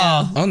At right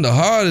all. now. I'm the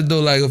hardest though,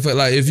 like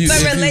if you. But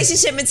if you-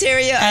 relationship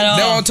material, At all.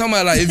 That's what I'm talking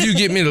about. Like, if you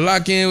get me to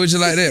lock in with you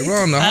like that,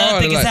 bro, I'm the I don't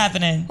hardest. think it's Like,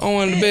 happening. I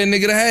want the bad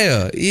nigga to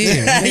have.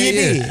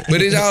 Yeah.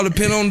 But it all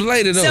depend on the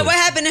lady though. So what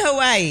happened in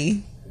Hawaii?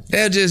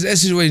 That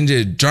situation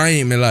just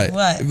drained me. Like,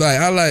 What? Like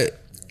I like.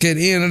 at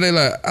the end of the day,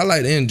 like I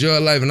like to enjoy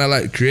life and I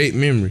like to create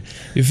memory.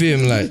 You feel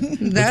me? Like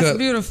That's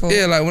beautiful.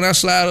 Yeah, like when I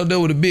slide up there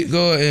with a big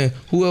guard and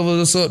whoever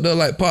else up there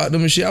like part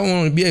them and shit, I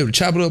want to be able to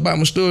chop it up about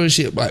my story and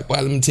shit. Like, boy,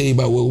 let me tell you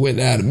about what went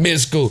out of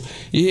Mexico.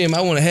 You hear me?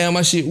 I want to have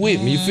my shit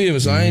with me. You feel me?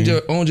 So I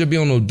don't just be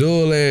on no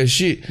dull ass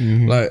shit.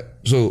 Like.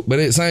 So, but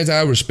at the same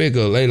time, I respect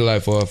a lady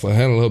like for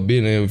handling her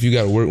business. If you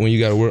got to work when you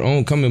got to work, I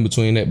don't come in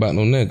between that about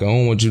no neck. I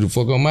don't want you to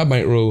fuck on my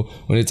bankroll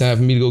when it's time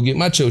for me to go get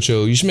my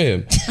chocho. You smell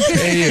me?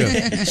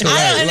 Yeah. So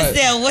I don't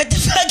understand what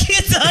the fuck you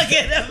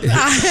talking about.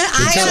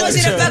 I want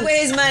you to fuck with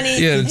his money.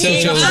 Yeah, the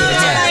chocho.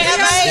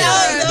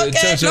 The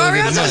chocho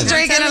is the money.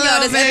 Drinking a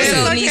little bit.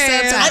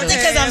 I think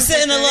because I'm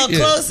sitting a little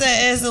closer,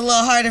 it's a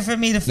little harder for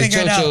me to figure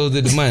it out. The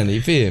chocho is the money.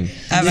 You feel me?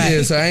 All right.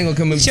 Yeah, so I ain't gonna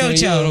come in between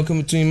you. Don't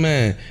come between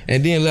mine.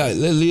 And then like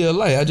let's live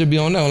life. I just be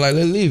on that one, like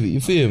let's live it.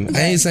 You feel me?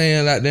 I ain't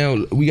saying like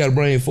damn we gotta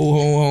bring four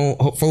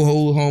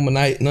hoes home a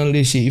night. None of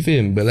this shit. You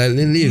feel me? But like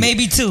let's live it.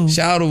 Maybe 2.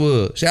 Shout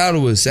was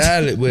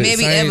salad, but at the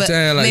same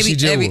time like she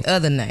just every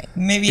other night.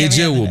 It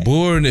just was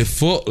boring as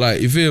fuck.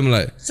 Like you feel me?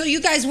 Like so you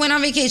guys went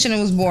on vacation.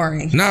 It was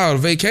boring. No, the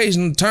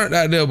vacation turned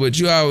out there, but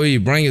you always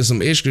bringing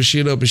some extra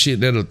shit up and shit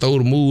that'll throw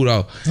the mood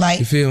off. Like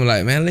you feel me?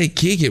 Like man, let's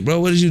kick it,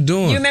 bro. What is you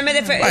doing? You remember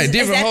the first? Like is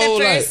different that whole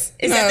the first?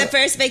 like. Is that the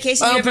first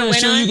vacation you I'm ever pretty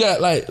went sure on? you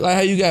got like how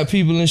you got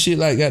people and shit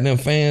like got them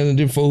fans and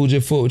different folk who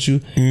just fuck with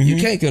you.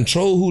 You can't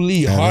control who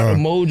leave heart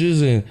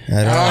emojis and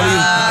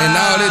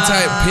all that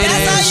type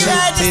petty ass shit.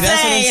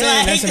 That's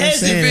what I'm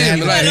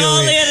saying.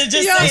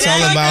 It's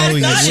all about who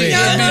you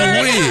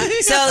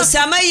with. So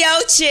some of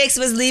your chicks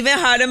was leaving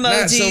heart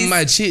emojis. Not some of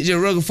my chicks,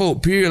 just regular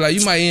folk. Period. Like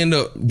you might end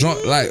up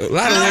drunk. Like a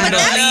lot of women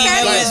don't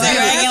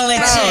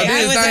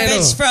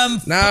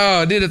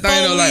did the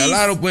thing though. Like a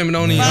lot of women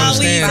don't even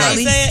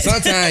understand. Like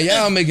sometimes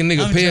y'all make a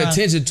nigga pay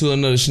attention to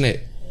another snack.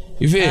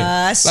 You feel?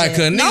 Like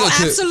a nigga no,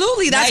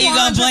 absolutely. That's now you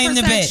gonna blame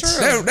the bitch.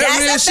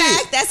 That's a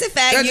fact. That's a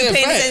fact. That's you a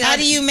pay fact. How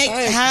do you make?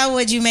 How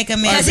would you make a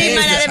man? Because he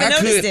might not even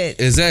noticed it.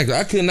 Exactly.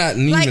 I could not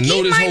even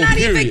know this whole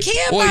period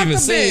or even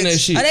seeing that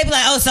shit. Or they be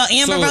like, oh, so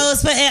Amber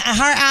Rose put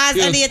her eyes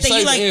under your thing.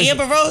 You like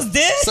Amber Rose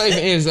did? Say for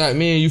instance, like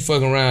me and you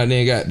fucking around,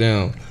 then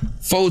goddamn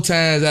 4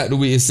 times out the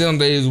week, it's 7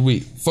 days a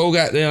week. 4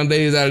 goddamn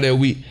days out of that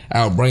week,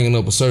 I was bringing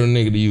up a certain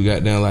nigga to you,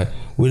 goddamn like.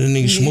 With a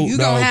nigga Smoke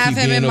Dog keep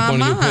getting up on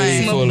your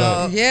page for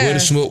like, where the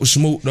smoke with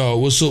Smoke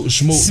Dog? What's up with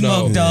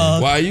Smoke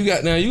Dog? Why you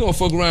got down? You gonna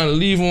fuck around and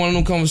leave one of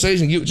them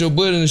conversations, get with your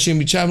buddy and shit,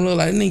 be chopping up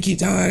like nigga keep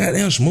telling I got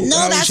down Smoke Dog.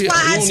 No, that's shit.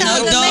 why I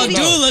tell the dog ladies.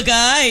 do look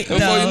alright. Before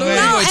you know it,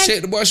 you gonna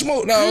check the boy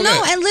Smoke Dog.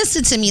 No, and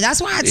listen to me.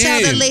 That's why I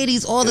tell the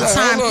ladies all the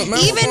time. Hold up, man,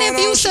 even what's if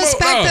going you on,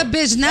 suspect Smoke a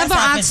bitch, never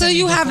until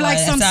you have like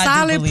some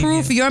solid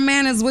proof your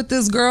man is with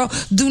this girl.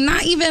 Do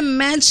not even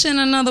mention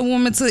another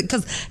woman to,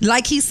 because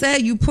like he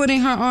said, you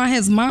putting her on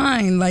his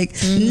mind. Like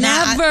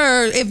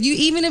never.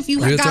 Even if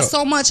you got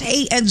so much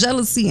hate and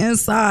jealousy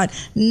inside,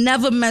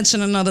 never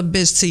mention another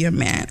bitch to your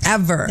man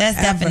ever. That's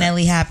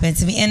definitely happened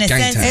to me. In a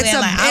sense,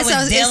 I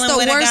was dealing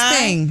with a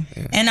guy,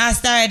 and I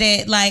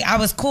started like I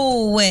was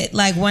cool with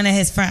like one of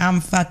his friends. I'm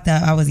fucked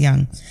up. I was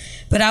young.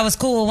 But I was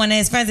cool with one of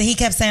his friends, and he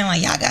kept saying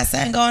like, "Y'all got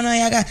something going on,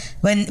 y'all got."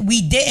 But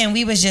we didn't.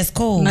 We was just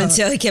cool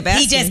until he kept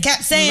asking. He just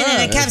kept saying it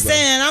and kept saying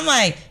it. And I'm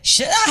like,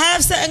 should I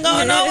have something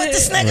going on with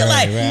this nigga?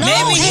 Like,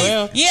 maybe,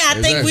 I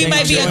think we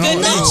might be a good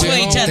match for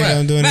each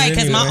other, right?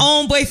 Because my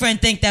own boyfriend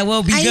think that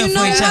we'll be good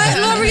for each other.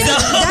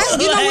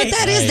 You know what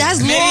that is? That's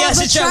law of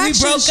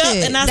attraction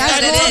shit. That's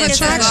law of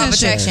attraction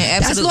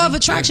shit. That's law of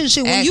attraction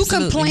shit. When you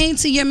complain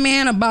to your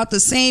man about the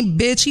same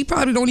bitch, he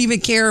probably don't even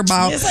care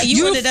about.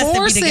 You're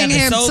forcing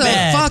him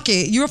to fuck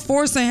it. You're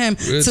forcing him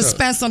to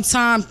spend some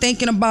time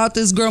thinking about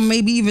this girl,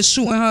 maybe even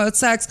shooting her a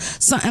text,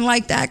 something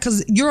like that,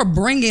 because you're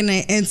bringing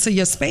it into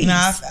your space.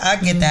 Nah, I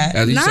get that.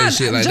 After you say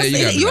shit like that,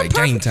 you gotta be like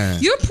gang time.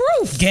 You're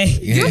proof.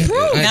 You're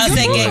proof. Now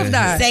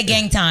say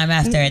gang time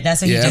after it.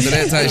 That's what you just after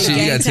that type shit,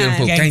 you gotta tell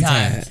them gang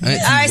time. All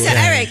right, so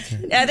Eric,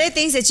 are there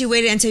things that you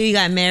waited until you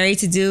got married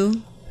to do,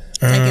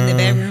 like in the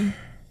bedroom?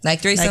 Like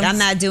threesomes? Like I'm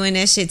not doing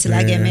that shit till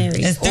I get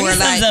married. Is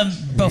threesomes a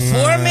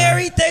before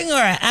married thing or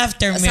an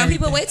after married? Some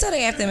people wait till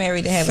they after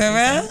married to have it.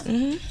 For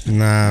real?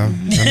 Nah, I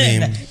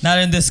mean, not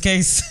in this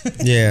case.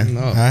 Yeah,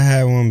 I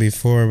had one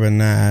before, but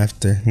not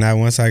after. Not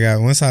once I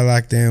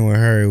locked in with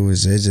her, it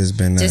just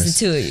been just us.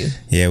 the two of you.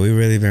 Yeah, we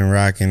really been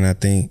rocking. I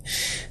think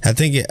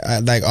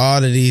like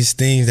all of these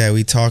things that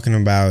we talking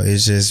about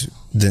is just.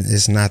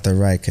 It's not the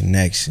right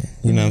connection.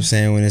 You know what I'm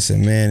saying? When it's a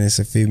man, it's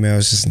a female,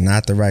 it's just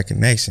not the right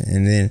connection.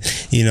 And then,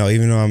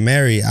 even though I'm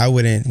married, I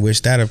wouldn't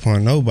wish that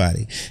upon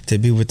nobody, to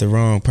be with the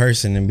wrong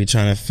person and be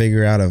trying to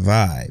figure out a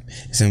vibe.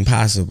 It's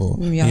impossible.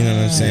 Yeah. You know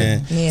what I'm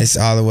saying? Yeah. It's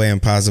all the way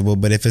impossible.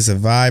 But if it's a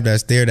vibe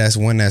that's there, that's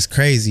one that's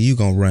crazy, you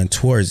gonna run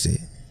towards it.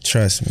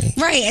 Trust me.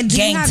 Right. And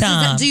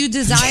do you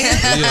desire?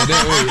 Yeah,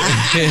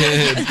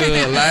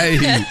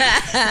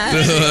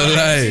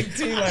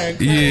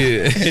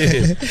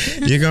 yeah.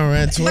 You're gonna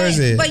run towards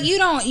it. But you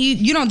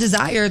don't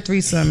desire a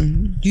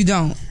threesome. You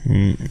don't.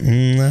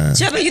 Nah.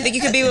 Chubba, you think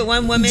you could be with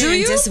one woman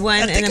and just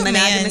one in a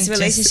monogamous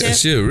relationship?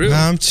 Shit, really?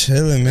 Nah, I'm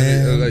chilling,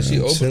 man. Like she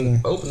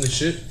open the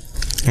shit.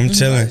 I'm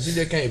chilling. She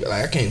just can't,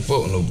 like, I can't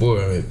fuck with no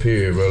boy,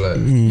 period, bro. Like,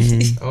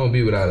 I don't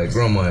be without that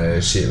grandma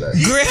ass shit. Like,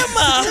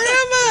 Grandma.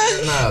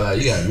 Nah, like,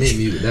 you gotta meet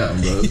me with that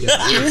one, bro.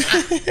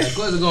 Of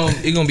course,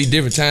 it's gonna be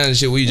different times and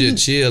shit where you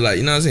just chill, like,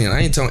 you know what I'm saying? I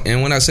ain't talking,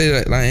 and when I say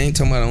that, like, I ain't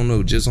talking about, I don't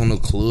know, just on no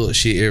club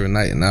shit every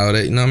night and all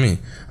that, you know what I mean?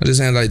 I'm just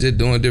saying, like, just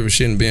doing different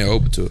shit and being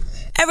open to it.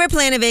 Ever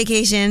plan a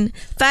vacation?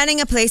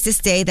 Finding a place to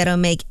stay that'll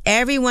make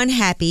everyone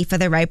happy for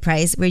the right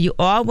price where you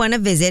all want to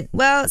visit?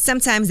 Well,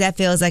 sometimes that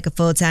feels like a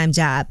full-time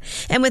job.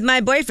 And with my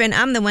boyfriend,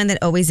 I'm the one that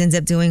always ends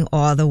up doing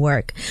all the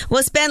work.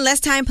 Well, spend less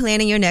time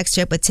planning your next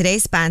trip with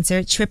today's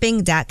sponsor,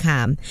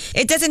 Tripping.com.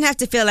 It doesn't have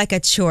to feel like a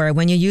chore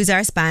when you use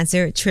our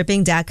sponsor,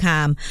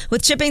 Tripping.com.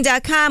 With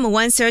Tripping.com,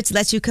 one search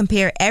lets you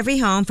compare every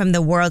home from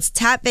the world's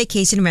top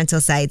vacation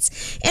rental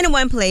sites in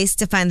one place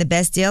to find the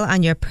best deal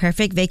on your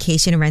perfect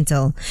vacation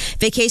rental.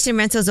 Vacation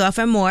rentals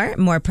offer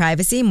more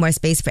privacy, more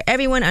space for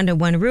everyone under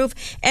one roof,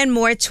 and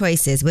more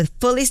choices with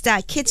fully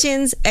stocked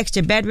kitchens,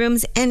 extra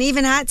bedrooms, and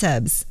even hot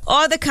tubs.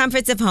 All the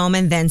comforts of home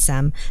and then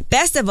some.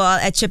 Best of all,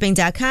 at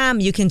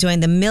Tripping.com, you can join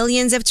the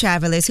millions of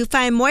travelers who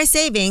find more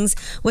savings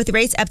with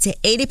rates up to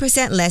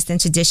 80% less than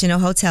traditional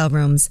hotel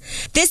rooms.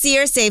 This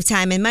year, save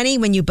time and money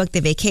when you book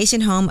the vacation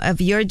home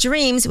of your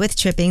dreams with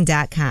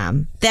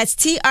Tripping.com. That's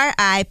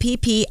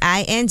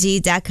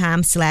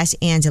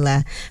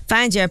TRIPPING.com/Angela.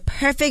 Find your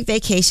perfect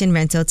vacation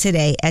rental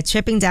today at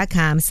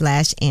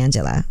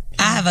Tripping.com/Angela.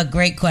 I have a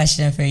great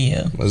question for you.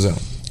 What's up?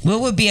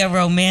 What would be a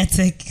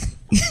romantic...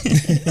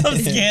 I'm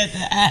scared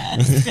to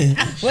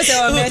ask. What's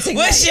a romantic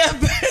night?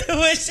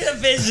 What's your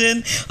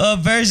vision or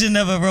version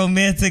of a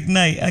romantic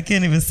night? I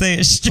can't even say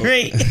it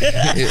straight.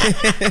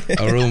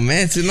 A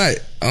romantic night.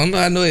 I don't know.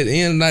 I know at the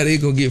end of the night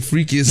it's gonna get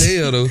freaky as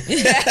hell though.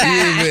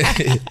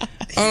 I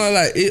don't know,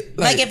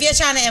 like if you're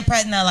trying to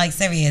impress, no, like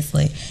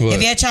seriously, what?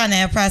 If you're trying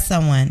to impress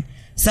someone.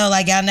 So,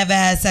 like, y'all never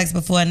had sex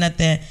before,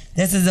 nothing.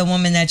 This is a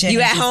woman that you're You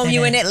at home,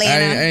 you in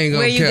Atlanta. I ain't gonna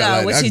Where you go?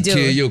 Like, What I you can do?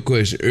 kill your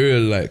question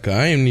early, like, cause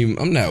I'm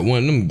not one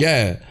of them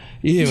guys.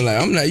 You hear me? Like,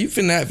 I'm not. You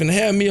finna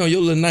have me on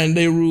your little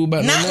 90-day rule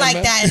about not like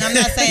about. that, and I'm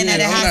not saying that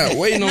it I'm has not to.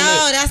 waiting on that.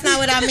 No, that's not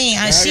what I mean.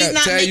 She's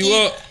not tie making you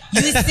up.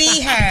 You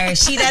see her.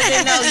 She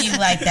doesn't know you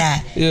like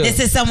that. Yeah. This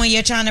is someone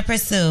you're trying to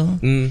pursue.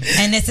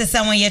 And this is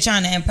someone you're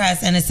trying to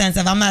impress in a sense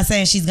of, I'm not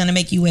saying she's going to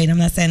make you wait. I'm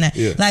not saying that.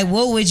 Yeah. Like,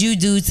 what would you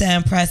do to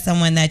impress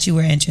someone that you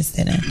were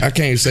interested in? I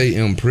can't say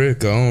impress,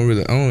 cause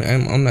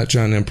I'm not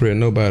trying to impress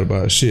nobody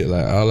about shit.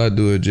 Like, all I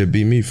do is just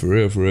be me for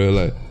real.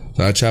 Like,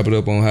 so I chop it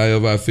up on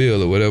however I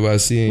feel or whatever I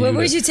see in Where you.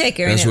 would you take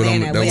her That's in what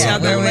Atlanta? that's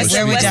what I'm What's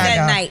gonna shoot.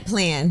 that night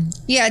plan?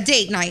 Yeah,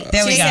 date night.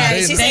 There we go.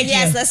 She said,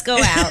 yes, let's go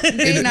out.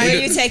 Where are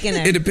you taking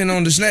her? It depends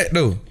on the snack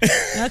though.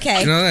 Okay.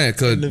 You know what I'm saying?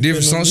 Cause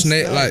different some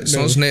snack might just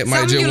want to go.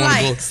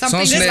 Some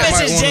This snack bitch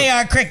might is want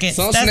J.R. Cricket.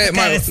 some That's snack the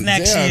kind might of snack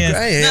she is. I ain't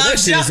had that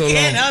shit so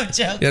long. I'm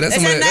joking. Yeah, that's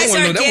It's a nice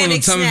one of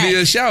organic them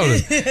Tommyville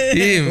shouters.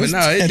 Yeah, but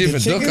nah, it's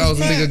different. Duck house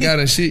a nigga got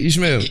and shit. You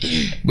smell.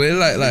 But it's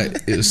like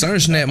a certain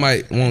snack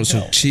might want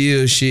some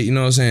chill shit. You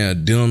know what I'm saying? A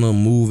dinner,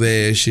 move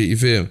ass shit. You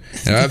feel me?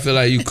 And I feel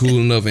like you cool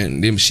enough,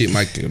 and them shit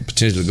might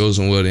potentially go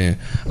somewhere. Then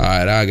all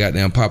right, I got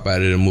them pop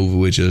out of the movie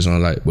with you or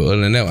something like. But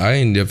other than that, I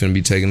ain't definitely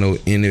be taking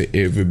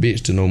every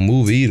bitch to no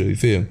movie either. You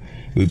feel me?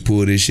 We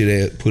pull this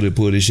shit pull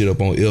this shit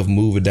up on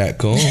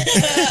fmovie.com.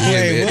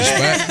 Wait,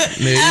 what?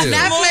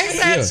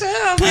 Netflix that too.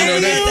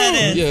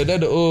 Yeah,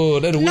 that's the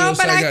website. No,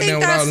 but I think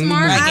that's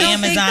smart. Like I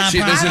don't Amazon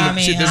think Prime.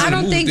 I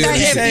don't think that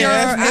if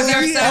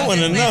you're I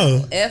want to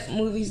know. F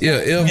movies. Yeah,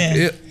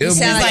 F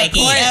Sound movie. like a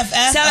porn.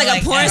 EFF, Sound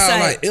like a porn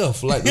Sound site. like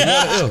F, like the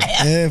letter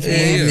F.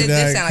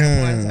 This sound like a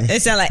porn site.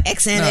 It sound like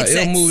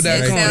XNXX. Fmovie.com. It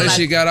That sound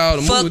shit got all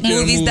the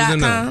movies in there.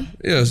 Fuckmovies.com.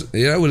 Yes,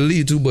 yeah, I would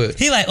lead to, but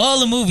He like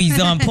all the movies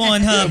on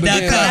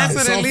Pornhub.com.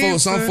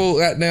 some folk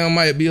goddamn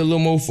might be a little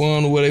more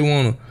fun where they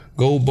wanna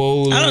go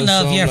bowl. I don't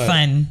know if you're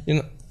fun. You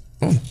know.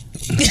 You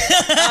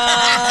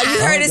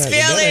hurt his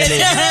feelings.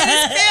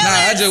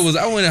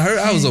 I went and heard.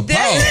 I was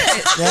appalled.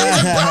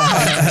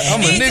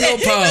 I'm a nigga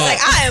appalled. Like,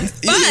 I am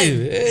fun.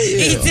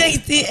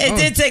 It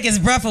did take his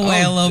breath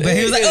away a little bit.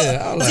 He was like,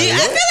 I feel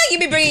like you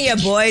be bringing your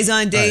boys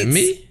on dates.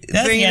 Me?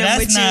 Bringing them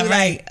with not you,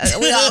 right. like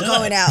we all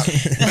going out.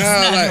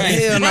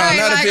 Hell no,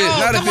 not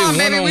if it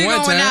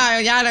one-on-one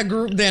time. Y'all at a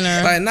group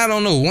dinner. Like, not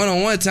on no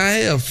one-on-one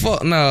time. Hell,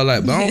 fuck no.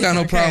 Like, but I don't got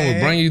no problem with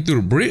bringing you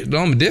through the brick.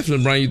 I'm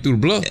definitely bring you through the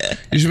bluff.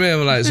 You smell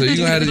me? Like, so you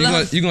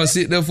gonna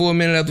sit there for a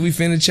minute after we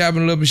finish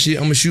chopping it up and shit.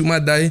 I'm gonna shoot my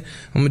dice.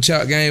 I'm gonna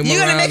chop game. You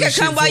gonna make her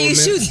come while you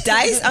shoot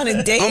dice on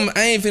a date?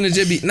 I ain't finna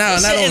just be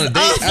not on a date.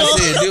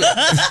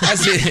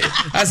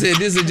 I said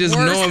this is just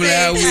normally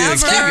how we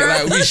kick it.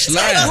 Like, we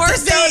slide.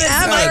 Worst date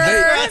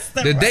ever.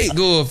 The date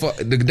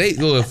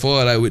go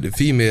far like with the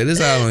female.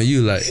 This all on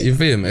you, like, you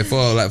feel me? As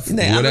far like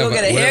whatever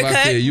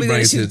I feel, you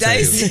bring it to the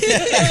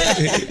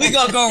table. We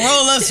gonna go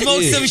roll up,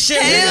 smoke some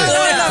shit.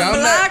 Everybody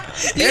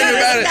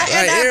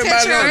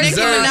don't deserve. He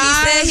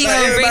said he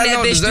gonna bring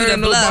that bitch through the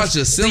bluff. Do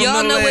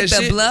y'all know what the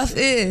shit. bluff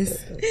is?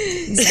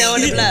 Snow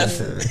in the Bluff.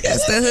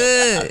 That's the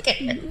hood.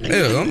 Okay.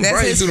 Yeah, I'm That's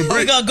right his to the food.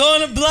 break. We gonna go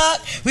on the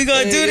block. We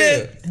gonna do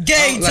this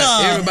gang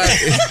talk.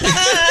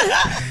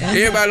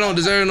 Everybody don't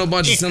deserve no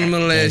bunch of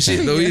sentimental ass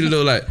shit though either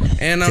though. Like,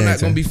 and I'm not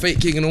gonna be fake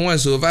kicking the one.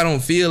 So if I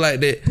don't feel like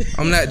that,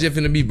 I'm not just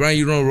finna be bring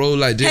you don't roll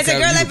like just. Has a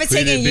girl ever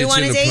taken you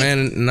on a date?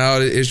 And all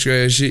this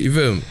extra ass shit. You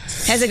feel me?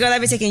 Has a girl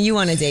ever taken you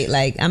on a date?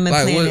 Like, I'm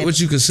gonna plan what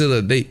you consider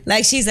a date?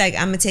 Like, she's like,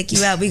 I'm gonna take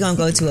you out. We gonna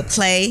go to a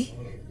play.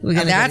 We're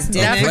gonna that's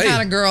the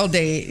kind of girl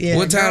date. Yeah,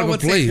 what time of a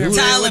play?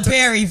 Tyler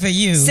Perry for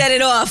you. Set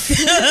it off.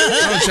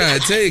 I'm trying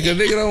to tell you, cause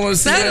nigga don't want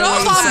to set it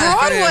off on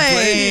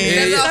Broadway.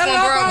 Set it off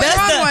on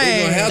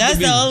Broadway. That's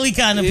the only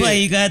kind of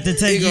play you got to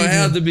take. It's gonna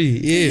have to be.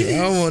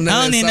 Yeah, I don't want nothing.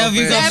 I don't even know if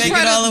you gonna make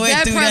it all the way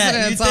through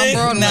that. On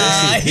Broadway.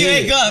 Nah, you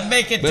ain't gonna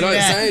make it through that. But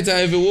at the same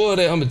time, if it was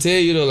that, I'm gonna tell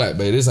you though, like,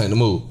 babe, this ain't the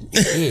move.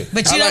 Yeah.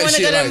 But you don't want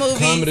to go to movies.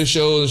 Comedy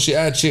shows and shit.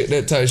 I check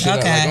that type of shit out.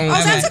 Okay.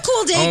 Like, that's a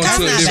cool date.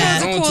 Comedy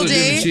shows a cool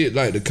date. Shit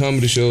like the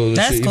comedy shows and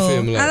that's shit. Cool. You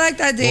feel me? Like, I like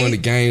that date. Going to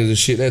games and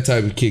shit. That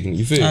type of kicking.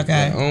 You feel me?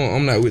 Okay. Like,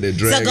 I'm not with that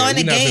drag. So going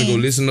to games. We not finna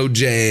go listen to no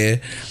jazz.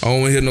 I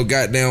don't want to hear no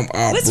goddamn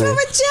opera. What's wrong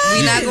with jazz?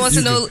 We not going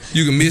to no.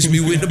 You can miss me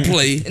with the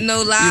play.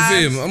 No lies.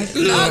 You feel me? I'm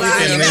good. You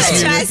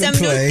gotta try some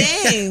new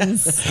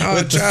things.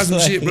 I'll try some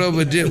shit, bro.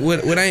 But just,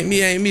 what ain't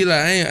me ain't me. Like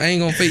I ain't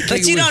gonna fake.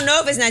 But you don't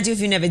know if it's not you if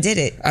you never did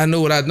it. I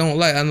know what I don't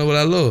like. I know what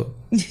I love.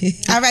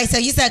 All right, so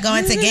you said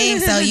going to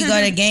games. So you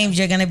go to games,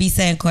 you're gonna be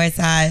saying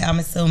courtside, I'm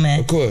assuming.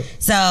 Of course.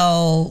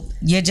 So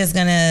you're just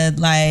gonna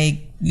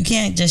like. You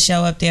can't just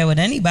show up there with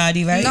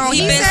anybody, right? No, he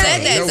said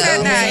that. Yeah.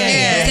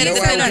 He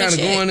said kind of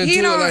going into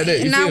it like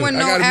that. Not with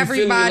no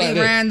everybody like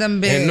random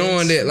bitch. And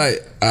knowing that,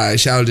 like,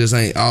 y'all just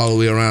ain't all the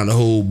way around the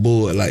whole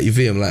board. Like, you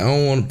feel me? Like, I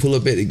don't want to pull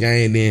up at the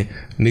game, then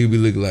nigga be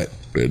looking like,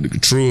 that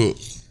nigga truck.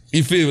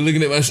 You feel me?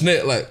 Looking at my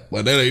snap like,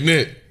 well, that ain't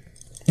it.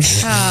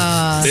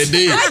 That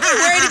did. I be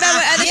worried about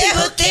what other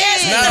people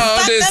think. No,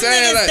 I'm just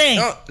saying,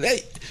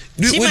 like,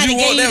 she might have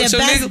gave you the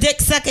best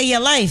dick suck of your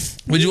life.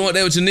 Would you want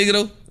that with your nigga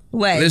though?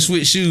 What? Let's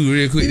switch shoes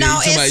real quick. No,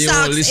 it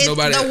sucks.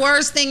 The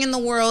worst thing in the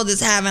world is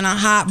having a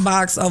hot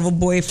box of a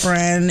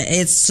boyfriend.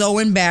 It's so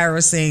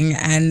embarrassing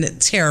and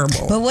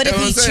terrible. But what if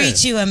he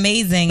treats you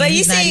amazing but and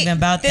he's not even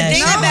about that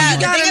shit?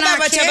 The thing about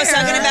what Trevor's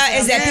talking about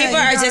is that people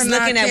are just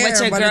looking at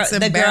what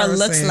the girl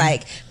looks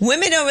like.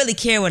 Women don't really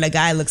care what a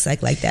guy looks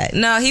like that.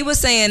 No, he was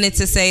saying it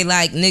to say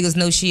like niggas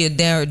know she a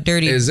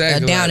dirty,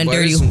 exactly, down and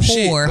dirty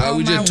whore. Like,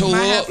 we just tore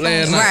her up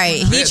last night.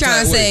 Right. He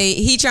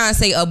trying to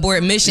say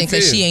abort mission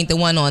because she ain't the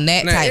one on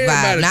that type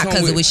vibe, not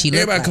because of what she look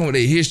like. Everybody come with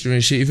their history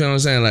and shit. You feel what I'm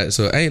saying? Like,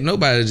 so ain't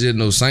nobody just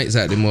no saints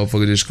out there,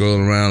 motherfucker, just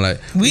scrolling around like.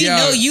 We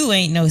know you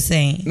ain't no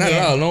saint. Not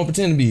at all. Don't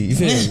pretend to be. You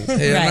feel me?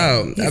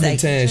 Hell no. I've been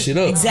tearing shit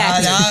up.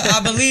 Exactly. I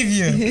believe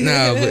you.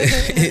 But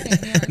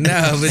at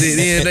the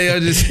end they are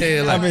just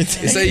saying like,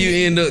 say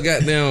you end up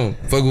goddamn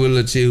fucking with a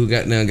little chick who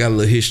got a little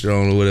history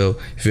on or whatever.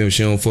 You feel me?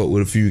 She don't fuck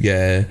with a few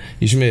guys.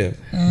 You smell.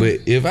 But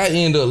if I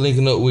end up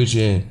linking up with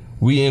you and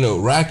we end up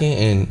rocking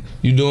and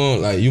you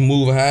doing like you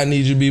moving how I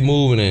need you to be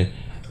moving and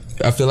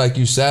I feel like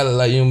you solid,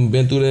 like you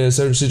been through that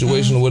certain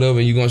situation or whatever,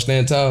 and you gonna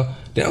stand tall.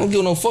 They don't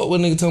give no fuck what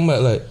nigga talking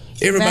about. Like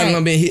everybody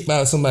done been hit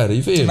by somebody.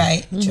 You feel me?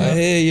 Right. Like, hell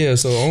yeah.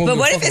 So, but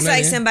what if it's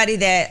like somebody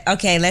that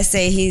let's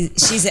say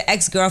she's an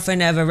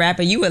ex-girlfriend of a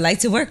rapper you would like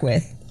to work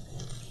with?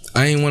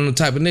 I ain't one of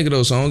the type of nigga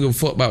though, so I don't give a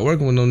fuck about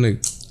working with no nigga.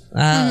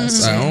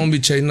 Like, I don't be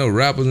chasing no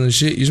rappers and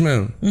shit. You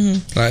smell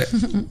me? Like,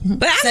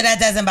 but so that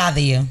doesn't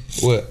bother you?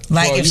 What?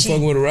 Like if you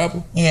fucking with a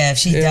rapper? Yeah, if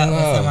she dealt with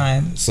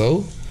somebody.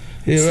 So.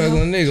 Yeah,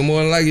 regular nigga.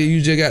 More than likely,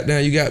 you just got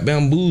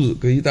bamboozled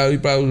because you thought he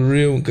probably was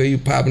real because you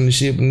popping the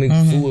shit and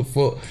nigga fool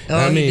fuck.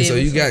 I mean, so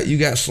you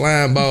got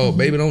slime ball,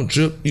 baby. Don't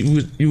trip.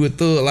 You would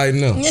thug like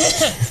no.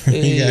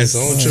 Yeah, so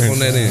don't trip on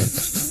that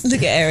end.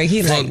 Look at Eric.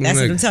 He like that's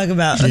what I'm talking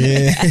about.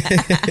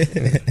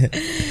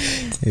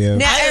 Yeah.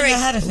 Now,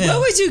 Eric, what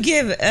would you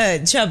give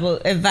Trouble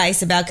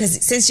advice about?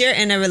 Because since you're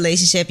in a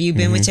relationship, you've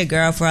been with your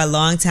girl for a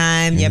long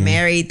time. You're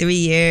married 3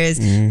 years.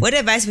 What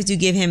advice would you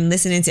give him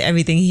listening to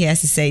everything he has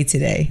to say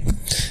today?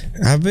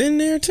 I've been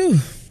there too.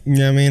 You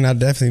know what I mean? I've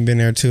definitely been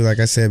there too. Like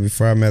I said,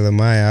 before I met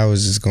Lamaya, I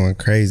was just going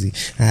crazy.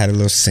 I had a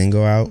little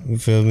single out, you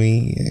feel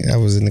me? I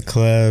was in the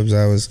clubs.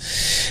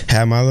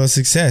 Had my little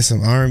success.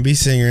 I'm an R&B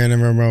singer and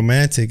I'm a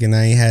romantic and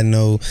I ain't had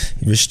no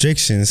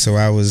restrictions. So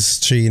I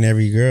was treating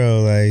every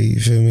girl like, you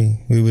feel me?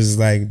 We was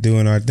like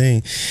doing our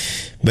thing.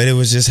 But it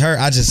was just her.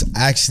 I just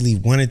actually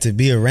wanted to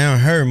be around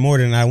her more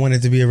than I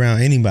wanted to be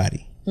around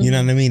anybody. You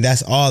know what I mean?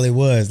 That's all it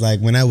was. Like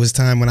when I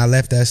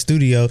left that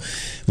studio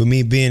with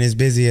me being as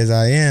busy as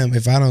I am,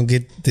 if I don't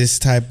get this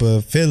type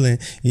of feeling,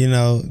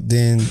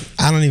 then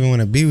I don't even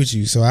want to be with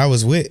you. So I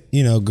was with,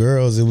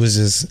 girls. It was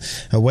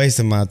just a waste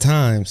of my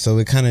time. So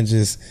it kind of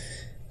just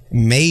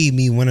made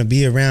me want to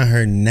be around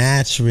her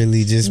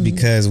naturally just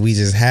because we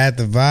just had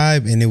the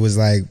vibe and it was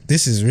like,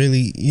 this is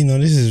really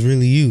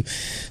you.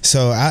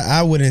 So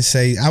I would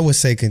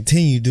say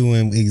continue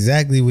doing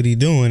exactly what he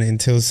doing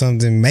until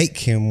something make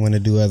him want to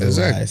do otherwise.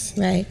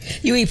 Exactly. Right.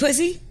 You eat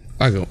pussy?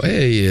 Like a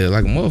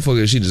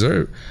motherfucker she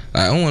deserve.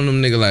 Like I don't want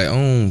them nigga like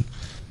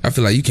I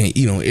feel like you can't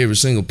eat on every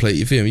single plate.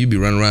 You feel me? You be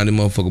running around them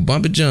motherfucker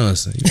Bumpy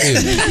Johnson. You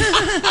feel me?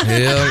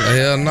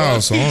 Hell no.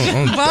 So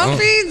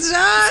Bumpy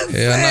Johnson.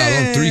 Hell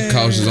no, I'm 3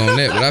 cautious on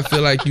that. But I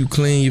feel like you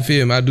clean, you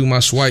feel me? I do my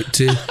swipe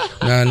test.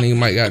 Now nigga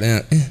might got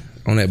down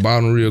on that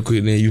bottom real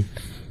quick, then you.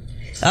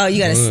 Oh, you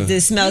got the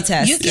smell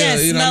test. You can't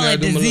smell a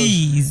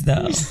disease,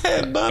 though.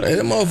 That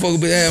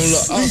motherfucker be having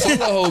some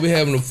hoe be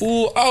having a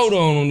full auto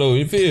on them, though.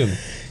 You feel me?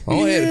 I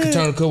don't have to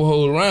turn a couple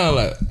hoes around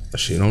like,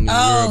 shit, don't even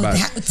worry about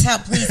it.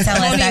 Please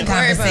tell us that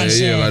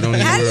conversation. Yeah, like, don't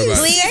even worry about it.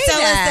 Please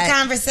tell us the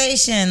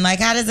conversation. Like,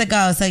 how does it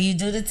go? So you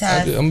do the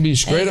test. I'm gonna be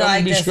straight up.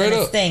 I'm gonna be straight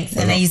up. Stinks,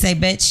 and then you say,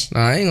 bitch.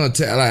 Nah, I ain't gonna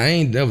tell. Like, I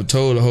ain't never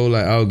told a hoe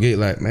like, I'll get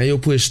like, man, your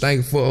push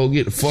stinking for, oh,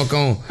 get the fuck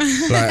on.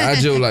 Like, I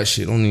just like,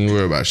 shit, don't even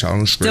worry about it.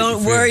 I'm straight.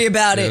 Don't worry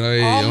about it.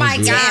 Oh my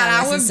God,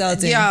 I was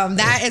insulting. Yo,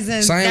 that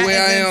isn't. Same way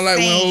I am like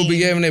when hoe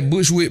be having that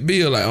Bushwick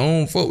Bill. Like, I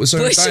don't fuck with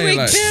certain things.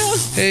 Like,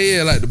 hey,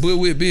 yeah, like the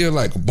Bushwick Bill,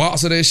 like a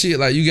box of that shit.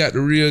 Like, you got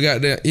the real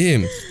goddamn, you hear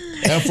me?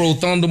 Afro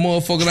Thunder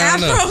motherfucker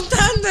down there. Afro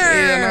Thunder.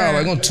 Yeah,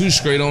 like I'm too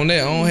straight on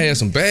that. I don't have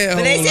some bad hoes.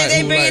 But they said like,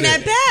 they bringing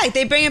like that back.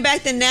 They bringing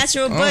back the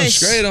natural bush. I'm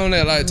straight on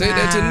that. Like, take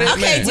that to the next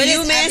man. Okay, do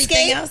you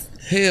manscape?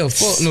 Hell,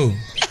 fuck no.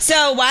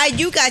 So why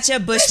you got your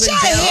bush with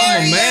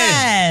I'm a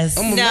man.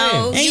 I'm a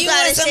man. And you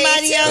got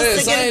somebody else at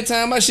the same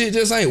time, my shit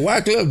just ain't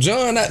Wyclef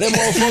John out that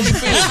motherfucking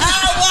field.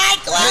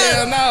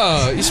 Hell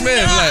no. You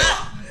smell me like.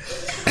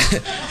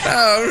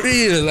 No,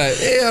 real, like,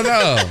 hell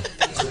no.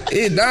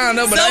 It down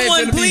there, but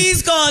someone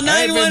please call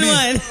 911.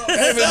 I ain't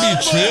finna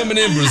be trimming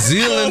in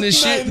Brazil and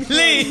this shit.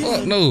 Please.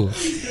 Fuck no.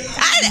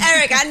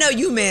 Eric, I know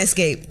you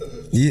manscape.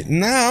 Yeah,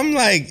 nah, I'm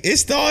like,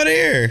 it's all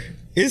there.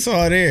 It's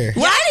all there.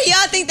 Why do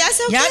y'all think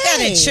that's okay? Y'all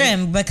gotta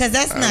trim because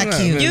that's not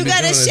cute. You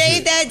gotta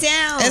shave that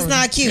down. It's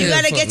not cute. You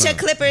gotta get your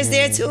clippers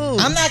there too.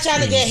 I'm not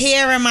trying to get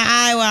hair in my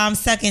eye while I'm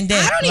sucking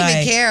dick. I don't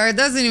even care. It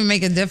doesn't even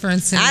make a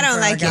difference to me. I don't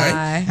like it.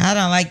 I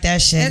don't like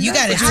that shit. You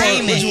gotta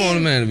trim it. What you want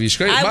a man to be?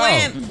 Straight ball?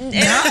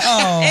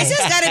 It's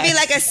just gotta be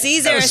like a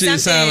Caesar or something. That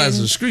shit sound like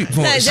some street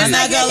porn. Just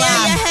like your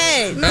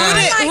head.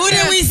 Who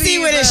did we see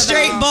with a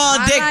straight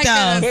bald dick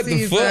though? What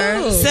the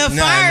fuck?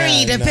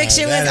 Safari. The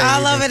picture was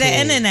all over the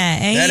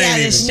internet, and he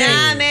had a straight.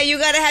 Nah, man, you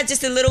gotta have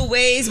just a little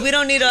waves. We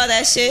don't need all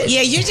that shit.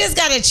 Yeah, you just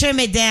gotta trim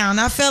it down.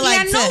 I feel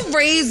like no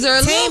razor,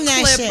 little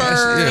clippers,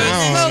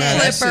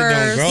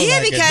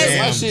 Yeah,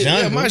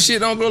 because my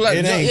shit don't grow like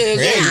it ain't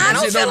I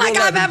don't feel like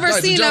I've ever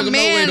seen a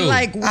man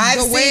like the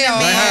way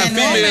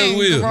females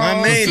will. My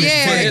man is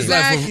yeah,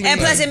 exactly. And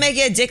plus, it make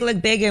your dick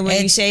look bigger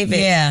when you shave it.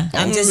 Yeah,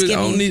 I'm just giving.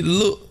 I don't need to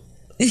look.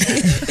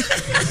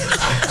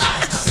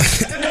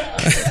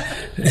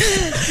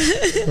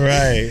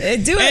 Right.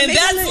 And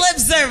that's lip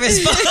service.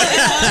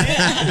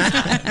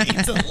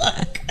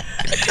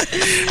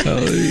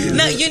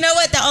 No, you know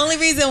what? The only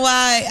reason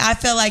why I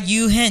feel like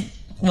you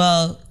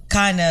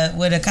kind of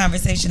with a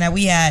conversation that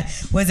we had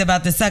was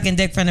about the sucking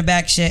dick from the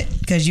back shit,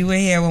 because you were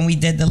here when we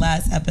did the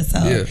last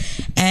episode. Yeah.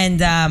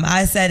 And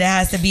I said it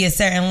has to be a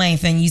certain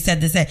length, and you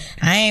said the same.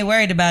 I ain't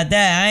worried about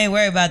that.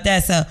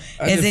 So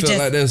I is it feel just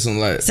like there's some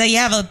like, so you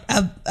have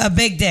a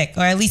big dick,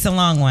 or at least a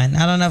long one?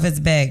 I don't know if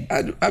it's big.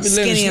 I be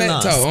letting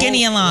snack talk.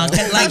 Skinny and long,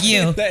 like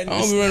you. I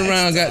don't be running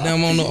around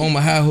goddamn on my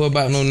high hoe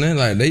about no nothing.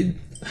 Like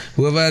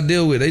whoever I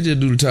deal with, they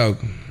just do the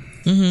talking.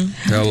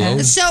 Hello.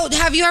 So,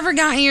 have you ever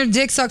gotten your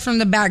dick sucked from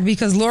the back?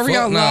 Because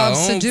L'Oreal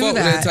loves to do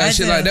that. Type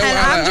shit like that. And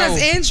I'm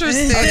just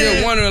interested. I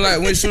just wondering, like,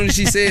 when soon as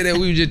she said that,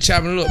 we were just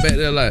chopping it up back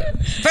there, like.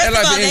 First of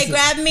all, they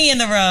grabbed me in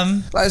the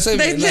room. Like, say,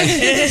 hey.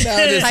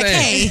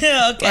 Okay.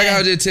 Like, I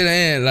was just to the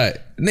end,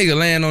 like, nigga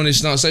laying on this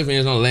stomach, say for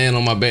instance, laying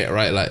on my back,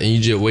 right? Like, and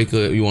you just wake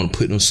up, you want to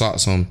put them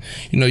socks on.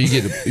 You know, you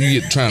get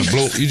trying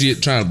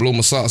to blow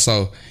my socks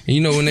off, and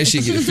you know when that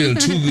shit get feeling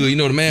too good, you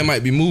know the man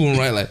might be moving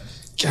right, like.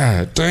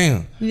 God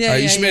damn. Yeah,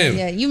 like, you smell me?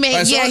 Yeah. You made,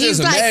 like, so he's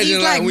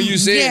like when you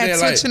said that,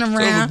 like, switching so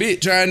around. if a bitch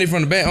trying it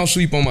from the back, I'm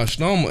sweep on my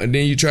stomach, and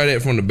then you try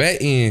that from the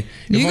back end.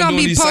 You're going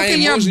to be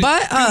poking your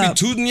butt up. You be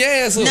tooting your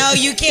ass up. No,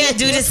 you can't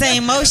do the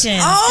same motion.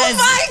 Oh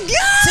my God.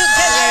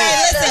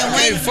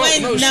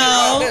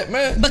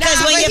 Because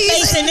when you're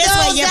facing this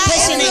way, you're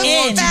pushing it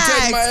in. You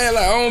take my ass,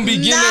 like, I don't be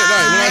getting that,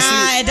 like, when I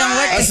see it don't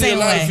work the same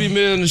way. I see a lot of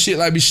females and shit,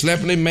 like, be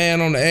slapping their man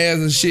on the ass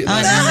and shit.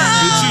 Like,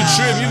 bitch, you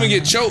trip, you even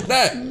get choked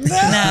out.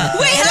 No.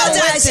 Wait, hold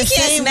on. She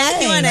can't smack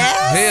you on the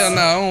ass? Hell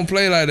no, I don't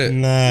play like that.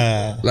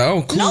 Nah. Like,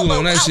 I'm cool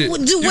on that shit.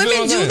 Do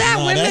women do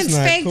that? Nah, women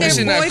spank their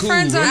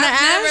boyfriends on the ass?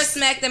 I've never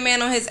smacked a man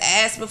on his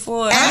ass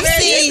before. I've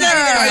seen How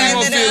you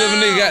gonna feel if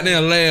a nigga got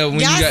there laugh when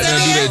you got there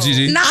do that,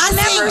 Gigi? No, I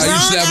never. How you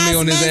slap me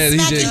on his ass?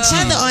 He just each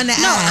other on the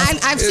ass.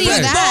 No, I've seen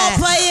that.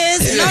 Ball players.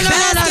 No.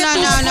 That's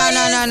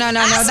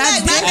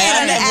my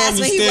man on the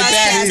ass when he was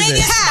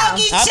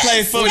I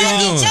play football. What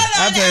you doing?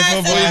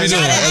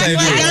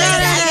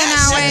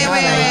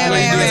 Wait.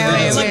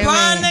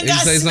 LeBron got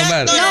say something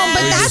about it. No,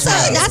 but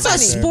that's a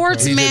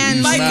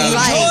sportsman like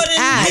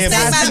act. I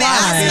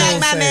smack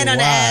my man on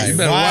the ass. You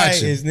better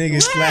watch it. Is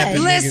niggas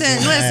slapping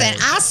Listen,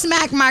 I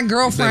smack my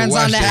girlfriends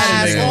on the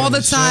ass all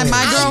the time.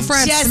 My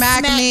girlfriend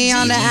smack me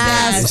on the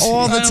ass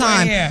all the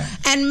time.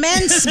 And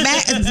men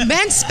spank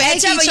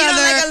each other. You don't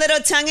like a little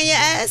tongue in your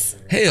ass?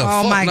 Hell,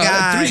 oh my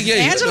God.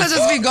 Angela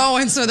just be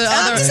going to the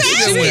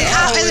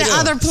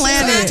other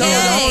planet.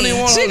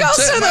 She goes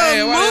to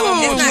the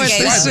moon with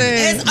this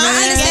shit. I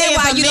understand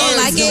why you don't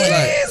like it.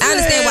 I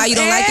understand why you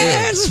don't like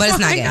it, but it's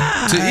not gay.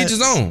 To each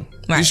his own.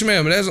 Right. You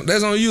smell me.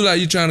 That's on you. Like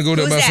you trying to go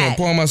there by some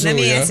pour my soul.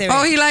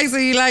 Oh, he likes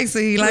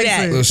it.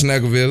 Little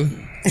snackaveli.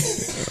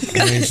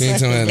 She ain't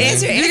telling me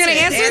that. You're gonna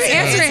answer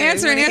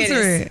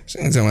it. She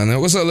ain't telling me that.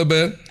 What's up, little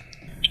babe?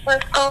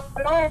 What's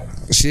going on?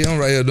 Shit, I'm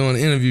right here doing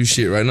interview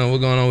shit right now.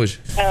 What's going on with you?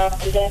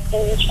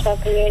 Definitely just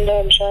fucking in there.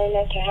 I'm trying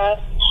not to have.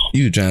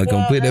 You trying to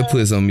come put that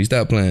puss on me.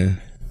 Stop playing.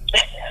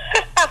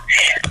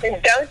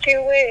 Don't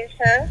you wish,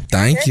 huh?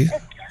 Thank you.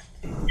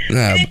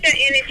 Nah. Finish your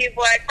interview,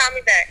 boy. Call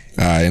me back.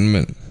 All right, in a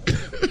minute.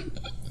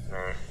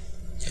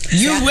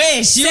 You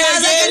wish. You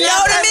sounds like a no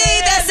to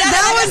me.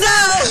 That was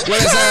up. What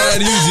it sound like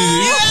to you, Gigi?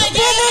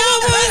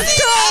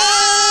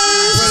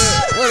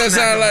 What that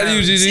sound like to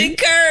you, Gigi? She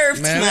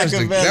curved. Man,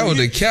 that was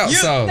the couch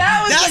sauce.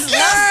 That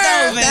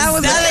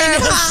was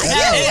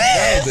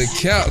the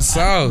couch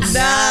sauce. Nah,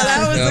 that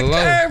was the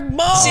curve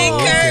ball. She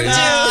curved you.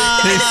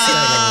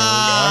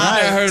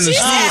 She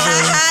said,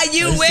 ha,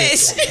 you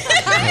wish.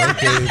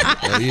 Okay.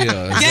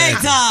 Yeah. Gang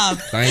time.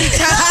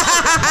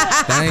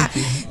 Thank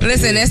you.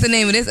 Listen, that's the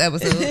name of this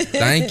episode.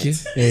 Thank you.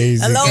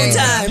 A long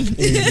time.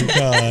 A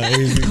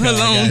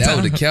long time. That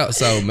was the couch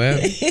sauce, man.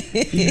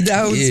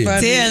 That was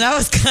funny. Damn, that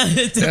was kind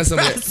of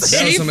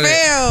She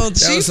failed.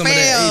 She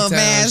failed,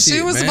 man.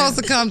 She was supposed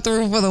to come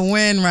through for the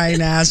win right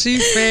now. She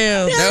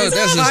failed.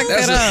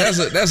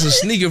 That's a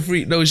sneaker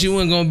freak though. She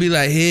wasn't gonna be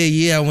like, hey,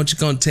 yeah, I want you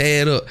gonna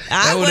tear it up.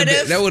 That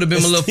would have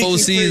been my little 4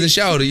 seasons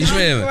shouter. You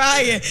smell me?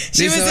 Right.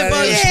 She was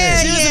supposed to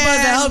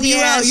help you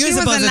out. You were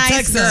supposed to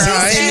text her.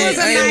 She was a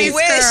nice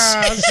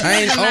girl. I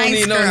don't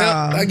need no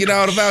help. I get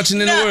all the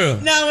vouching in the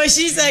world. No, when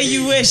she said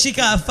you wish, she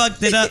kind of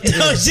fucked it up.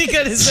 No, she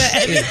could have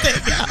said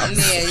anything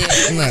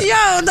else.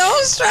 Yo,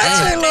 don't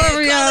stretch it,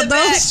 L'Oreal.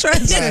 Don't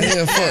stretch it.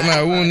 Yeah, fuck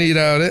no, we don't need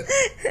all that.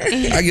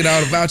 I get all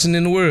the vouching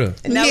in the world.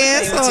 Yeah,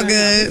 it's all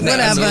good.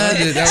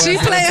 Whatever. She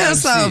played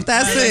herself.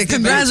 That's it.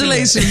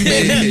 Congratulations,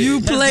 baby.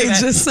 You played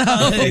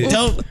yourself.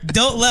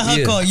 Don't let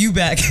her call you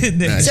back.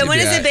 So when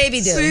does the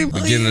baby do?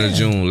 Beginning of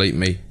June, late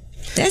May.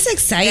 That's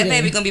exciting. That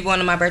baby gonna be born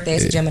on my birthday.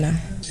 It's a Gemini.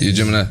 You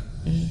Gemini?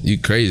 You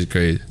crazy.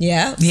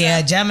 Yeah.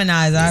 Yeah,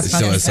 Geminis are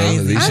fucking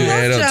crazy. I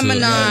love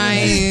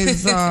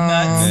Geminis.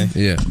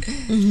 Yeah.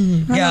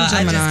 Yeah,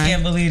 I just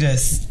can't believe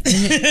this.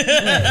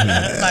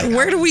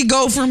 Where do we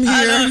go from here?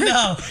 I don't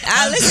know.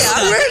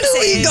 Where do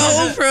we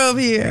go from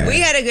here? We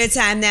had a good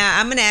time. Now,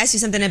 I'm going to ask you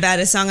something about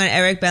a song on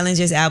Eric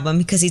Bellinger's album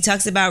because he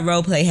talks about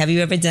role play. Have you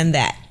ever done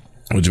that?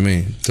 What you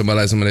mean? Talking about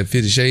like some of that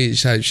 50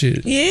 Shades type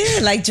shit? Yeah,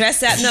 like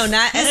dress up. No,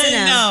 not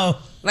S&M. No.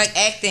 Like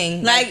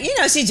acting. Like, you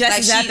know, she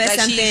dresses up as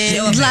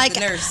something. Like,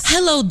 nurse.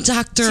 Hello,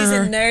 doctor. She's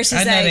a nurse.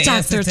 She's like,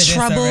 Dr.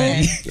 Trouble.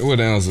 What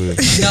the answer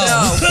is?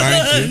 No.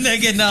 Thank you.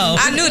 Nigga, no.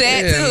 I knew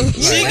that too.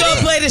 She gonna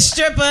play the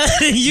stripper.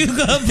 You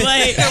gonna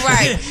play.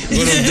 Right.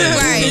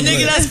 The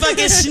nigga that's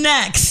fucking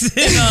snacks.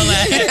 And all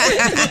that.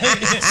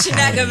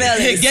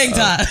 Snackaveli. Gang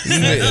time.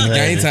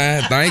 Gang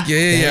time. Thank you.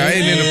 Yeah, I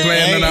ain't into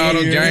playing none of all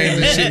those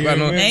games and shit.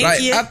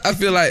 Like, I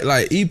feel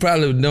like he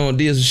probably don't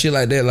do some shit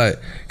like that. Like,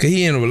 cause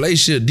he in a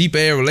relationship, deep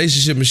ass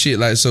relationship and shit,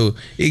 like, so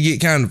it get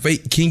kind of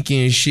fake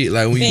kinky and shit,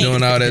 like when you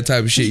doing all that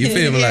type of shit. You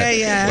feel me? Like,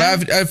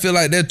 but I feel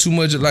like that too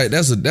much. Like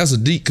that's a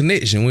deep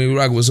connection when you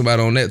rock with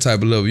somebody on that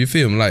type of level. You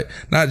feel me? Like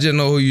not just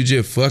know who you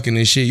just fucking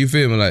and shit. You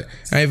feel me? Like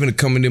I ain't finna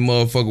come in this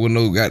motherfucker with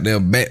no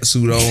goddamn bat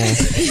suit on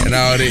and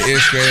all that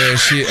extra ass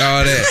shit,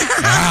 all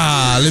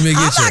that. Let me get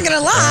you. I'm not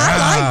gonna lie, I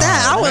like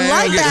that. I would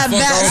like that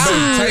bat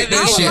suit. Take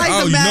that shit.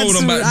 I would like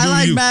the bat suit. I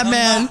like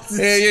Batman.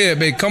 Yeah,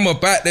 babe, come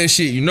up out that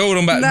shit. You know what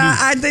I'm about to do.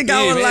 I think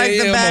I would like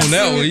the bat suit.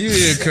 That one.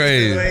 You here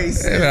crazy.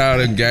 That's all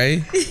the gay.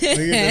 Look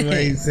at the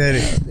way he said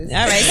it.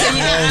 All right,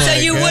 so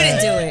you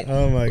wouldn't do it.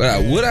 Oh my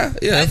God. Would I?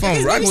 Yeah, if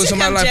I'm rocking with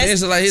somebody like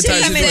this, like his type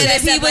of situation.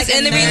 If he was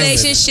in a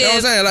relationship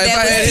that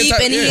was deep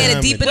and he had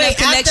a deep enough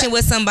connection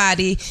with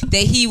somebody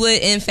that he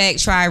would in fact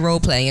try role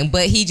playing,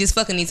 but he just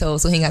fucking these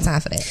hoes, so he ain't got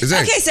time for that.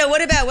 Exactly. Okay, so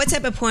what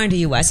type of porn do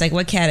you watch? Like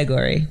what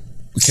category?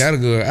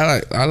 Category. I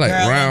like girl,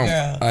 round.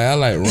 girl. I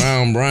like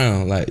round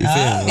brown. Like you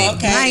feel me?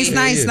 Okay.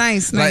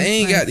 Nice. Like you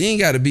ain't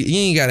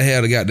gotta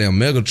have the goddamn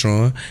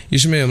Megatron. You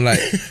smell me? Like,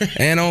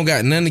 and I don't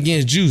got nothing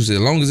against juice as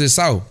long as it's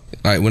soft.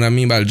 Like what I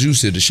mean by the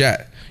juice is the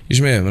shot. You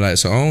smell me? Like,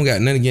 so I don't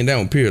got nothing against that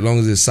one, period. As long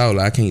as it's soft,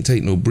 like, I can't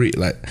take no brick.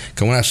 Like,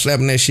 cause when I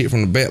slapping that shit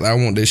from the back, like, I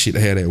want that shit to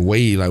have that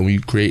wave, like when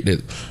you create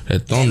that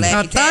thunder.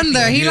 A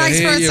thunder. He likes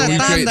spurts of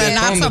thunder,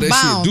 not to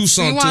bounce. Do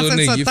something to a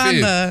nigga. You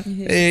feel?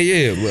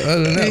 Yeah. But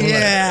other than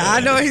that,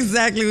 I know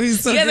exactly what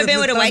he's talking about. You ever been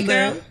with a white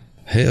girl?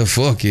 Hell,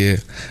 fuck yeah.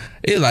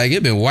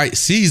 It been white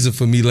season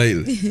for me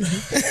lately.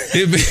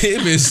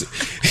 it been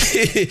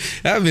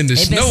I've been the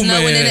snowman.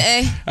 Snowing in the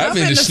A? I've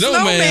been the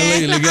snowman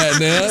lately,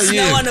 goddamn.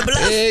 Snow on the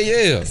bluff.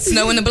 Yeah.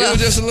 Snow in the It bluff.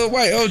 was just a little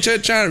white. Oh,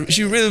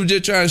 she really was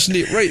just trying to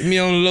sneak rape me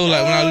on the low.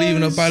 Like when I was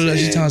leaving up out of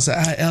she told me,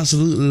 I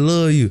absolutely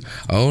love you.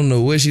 I don't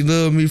know where she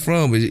loved me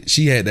from, but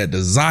she had that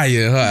desire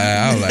in her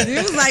eye. I was like,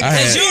 It was like,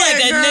 Cause you like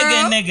a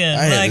nigga.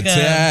 I had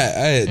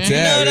to tell. You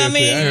know what I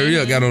mean? I hurry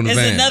up, got on the It's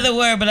van. another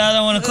word, but I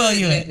don't want to call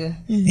you it.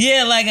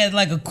 Yeah, like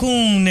a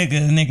coon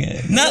nigga.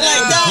 Not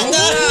like that. No,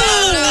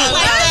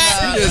 like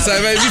that. You just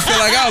say, made me feel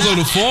like I was on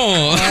the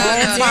phone.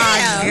 oh my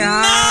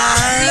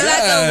God.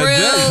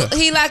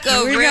 He like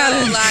a real, You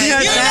know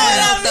what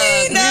I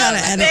mean?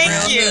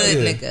 Thank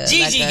you. nigga.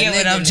 Gigi, get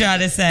what I'm trying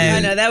to say. I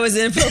know that was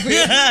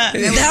inappropriate.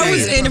 That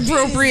was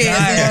inappropriate,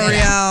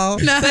 L'Oreal.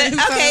 But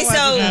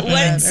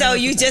okay, so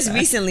you just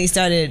recently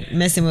started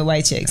messing with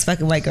white chicks,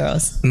 fucking white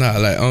girls. Nah,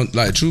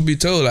 like truth be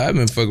told, I've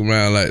been fucking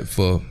around like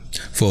for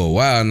a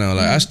while now.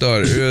 Like I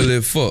started early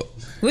as fuck.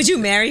 Would you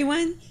marry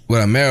one? Would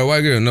I marry a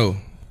white girl? No.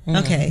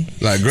 Okay.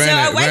 Like granny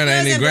ain't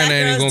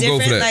gonna go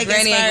for that. Like,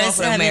 Granny ain't going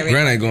for no married.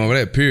 Granny ain't going for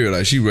that period.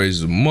 Like she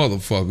raises a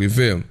motherfucker. You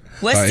feel me?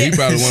 What's like he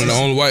probably one of the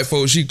only white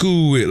folks she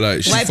cool with.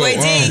 Like she White fuck boy D.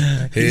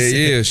 Hell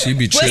yeah, she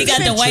be tripping. He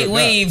got the white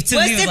wave too.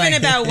 What's different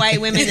about white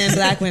women and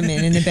black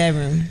women in the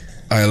bedroom?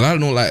 Like, a lot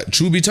of them, like,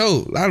 truth be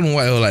told, a lot of them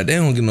white hoes, like, they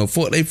don't get no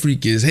fuck. They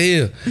freaky as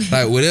hell.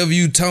 Like, whatever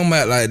you talking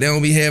about, like, they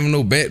don't be having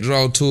no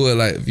backdraw to it.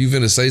 Like, if you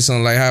finna say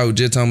something like how I was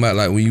just talking about,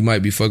 like, when you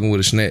might be fucking with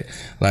a snack,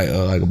 like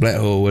a black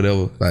hoe or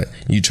whatever, like,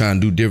 you trying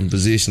to do different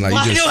positions. Like,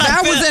 you just... That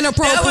was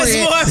inappropriate. That was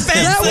more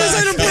offensive. That was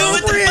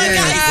inappropriate.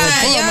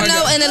 Y'all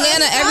know in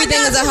Atlanta,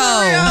 everything is a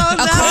hoe.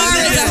 A car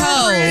is a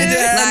hoe.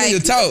 Like,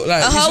 talk.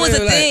 Like, a hoe is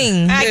a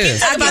thing. Yeah.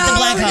 Talk about the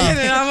black hoe.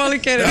 I'm only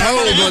kidding. The hoe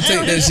gonna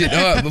take that shit to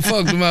heart, but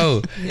fuck them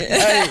hoes.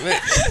 Hey, man.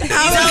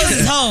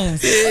 These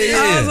hoes.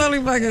 I was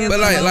only fucking. But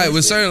like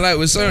with certain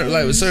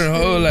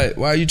hoes, like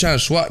why you trying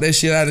to swap that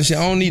shit out and shit?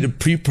 I don't need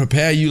to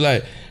prepare you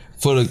like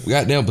for the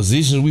goddamn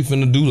positions we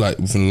finna do. Like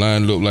we finna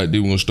line up like they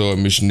wanna start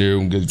missionary,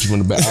 we get you from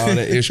the back, all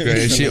that extra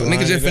and shit.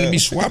 Niggas just finna be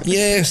swapping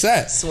your ass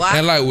out. Swap.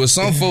 And like with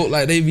some folk,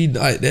 like they be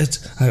like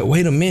that's like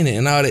wait a minute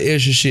and all that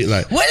extra shit.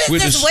 Like What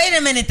is this wait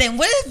a minute thing?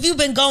 What have you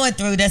been going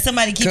through that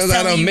somebody keeps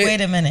telling you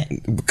wait a minute?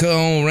 Because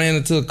I done ran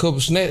into a couple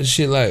snacks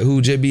shit like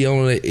who just be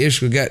on that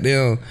extra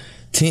goddamn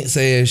tense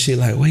ass shit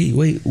like wait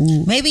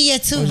ooh. Maybe you're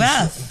too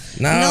rough.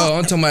 No,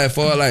 I'm talking about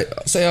for like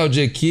say I was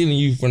just killing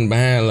you from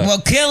behind. Like,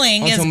 well,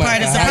 killing is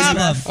part of the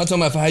problem. I'm talking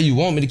about for how you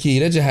want me to kill you.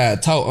 That's just how I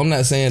talk. I'm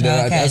not saying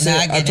that. Okay,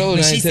 I told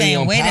you I ain't telling you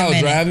I'm power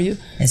driving you.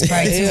 It's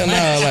probably too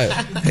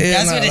much.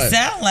 That's what it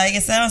sounds like.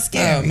 It sounds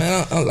scary.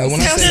 Man, I'm like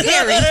when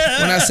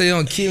I say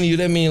I'm killing you,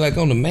 that mean like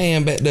I'm the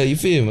man back there. You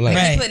feel me? Like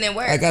right. Putting in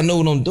work. Like I know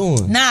what I'm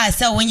doing. Nah,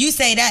 so when you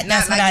say that,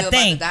 that's Not what like I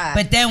think.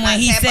 But then when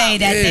he say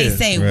that, they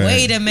say,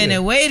 wait a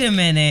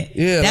minute.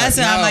 Yeah, that's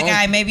when I'm like, all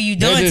right, maybe you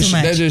doing too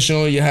much. That's just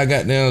showing you how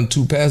goddamn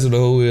too passive the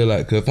whole way.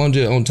 Like, cause if I'm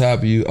just on top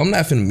of you, I'm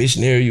not finna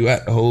missionary you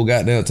out the whole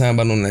goddamn time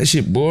by no that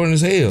shit boring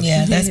as hell.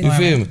 Yeah, that's you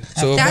feel me?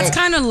 So that's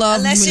kind of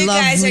love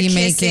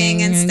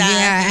remaking and stuff.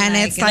 Yeah, and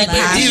it's like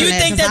do you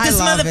think that this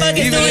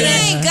motherfucker's doing that?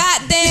 Ain't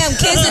goddamn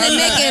kissing and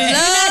making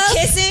love. You're not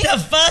kissing? The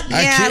fuck?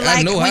 Yeah,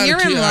 like when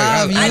you're in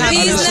love,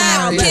 He's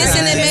not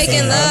kissing and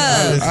making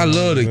love. I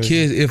love to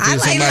kiss if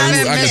it's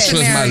somebody who I can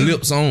trust my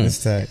lips on.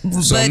 So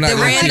but the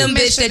random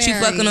bitch that you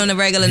fucking on a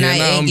regular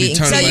night ain't getting.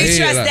 So you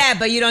trust that,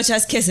 but you don't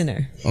trust kissing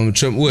her. I'm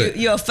what?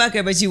 You'll fuck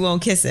her, but you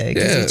won't kiss her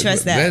because you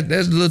trust that.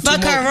 That's a little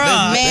fuck too her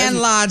raw. Man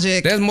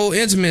logic. That's more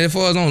intimate as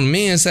far as on the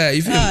men's side.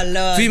 You feel me?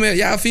 Lord.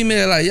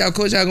 Female, like y'all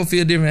coach, y'all gonna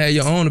feel different, have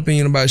your own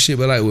opinion about shit.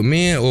 But like with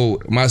men or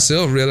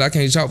myself, really, I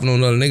can't talk for no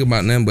other nigga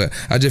about nothing. But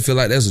I just feel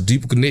like that's a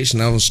deeper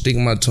connection. I was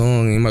sticking my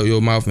tongue in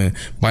your mouth and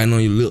biting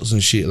on your lips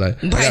and shit.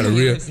 Like I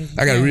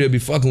gotta real be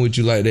fucking with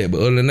you like that.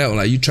 But other than that,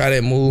 like you try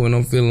that move and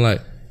I'm feeling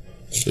like,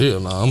 yeah,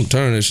 nah, I'm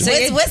turning this shit.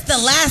 So what's the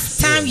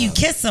last time you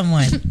kissed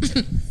someone?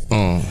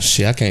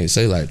 Shit, I can't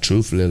say like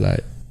truthfully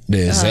like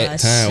the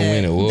exact time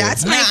when it was.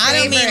 That's my I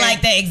don't mean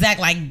like the exact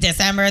like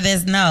December.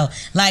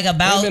 Like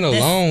about. It's been a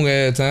long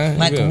ass time.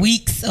 Like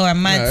weeks or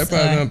months.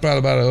 Probably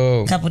about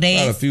a couple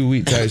days. About a few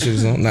weeks type shit or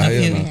something.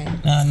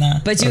 No.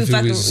 But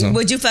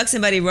would you fuck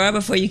somebody raw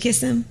before you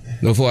kiss them?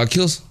 Before I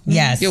kiss?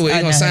 Yes. Yeah, well,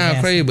 it gonna sound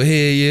crazy, but hell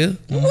yeah.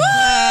 What?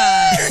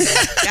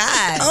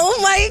 God. Oh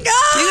my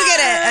God. You can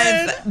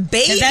get a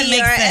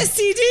baby or an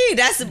STD.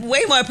 That's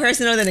way more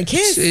personal than a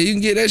kiss. Shit, you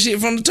can get that shit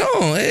from the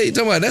tongue. Hey, you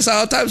talking about that's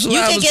all types of. You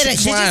can get it.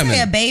 Did you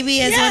say a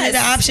baby as one of the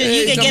options?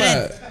 You can get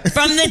it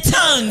from the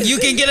tongue. You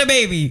can get a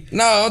baby.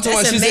 No, I'm talking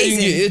about she said you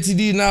can get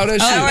STD and all that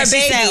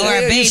shit. Or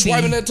a baby. You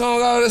swiping that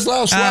tongue all that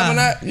slow, swiping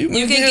that. You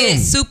can get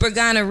super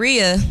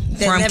gonorrhea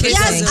from kissing.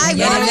 Yes, I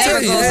want to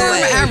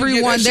confirm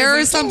everyone. There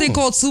is something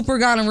called super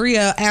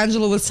gonorrhea.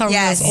 Angela was telling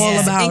us all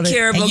about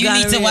incurable it. And you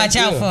need to watch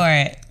out for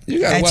it. You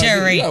gotta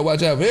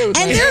watch out for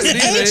everything. And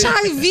there's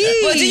HIV.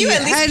 Well, do you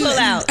at least pull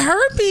out?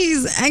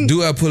 Herpes. And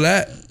do I pull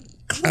out?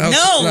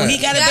 No, he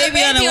got a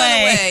baby on the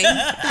way.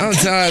 I'm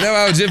tired. That's what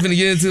I was just finna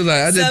get into.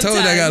 Like, I just told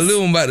you I got a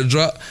little one about to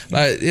drop.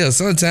 Like, yeah,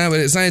 sometime, but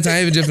at the same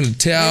time, even just finna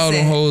tear all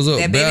them hoes up.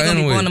 That baby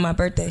gonna be born on my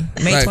birthday,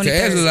 May 23rd.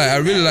 Actually, like, I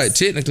really like,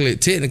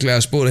 technically, I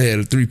was supposed to have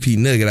a 3P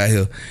nugget out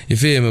here. You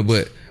feel me?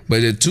 But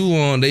the two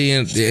on,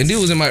 and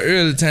this was in my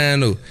early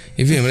time though.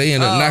 You feel me? They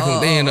end up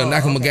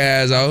knocking my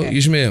guys out.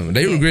 You smell me?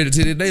 They regret it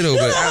to this day though.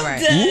 But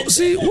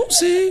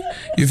whoopsie.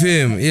 You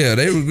feel me? Yeah,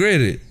 they regret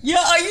it. Yo,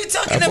 are you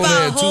talking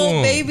about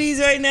whole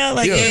babies right now?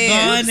 Like they're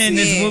gone and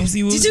it's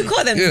whoopsie. Did you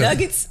call them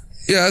nuggets?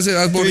 Yeah, I said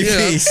I was supposed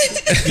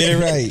to get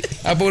it right.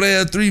 I supposed to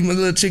have 3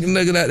 little chicken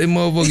nuggets out there,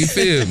 motherfucker. You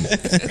feel me?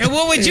 And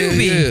what would you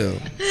be? Yeah.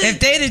 If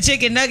they the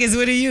chicken nuggets,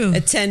 what are you? A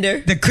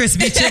tender. The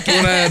crispy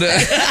chicken.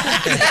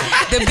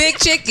 The big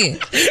chicken.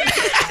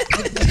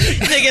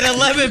 Nigga, the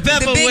lemon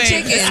pepper the big wing.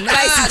 chicken.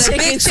 The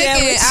big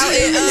chicken out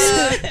in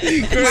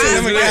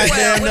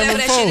whatever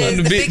that shit is.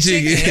 The big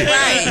chicken.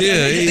 Right.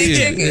 Yeah, the big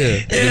chicken.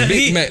 Yeah. The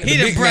Big Mac. He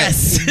the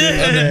breast.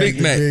 The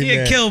Big Mac. He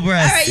a kill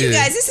breast. All right, you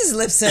guys, this is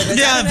lip service.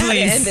 Yeah,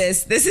 please. End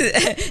this. This is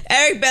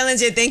Eric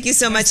Bellinger. Thank you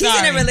so much. He's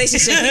in a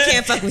relationship. He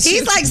can't fuck with you.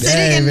 He's like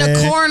sitting in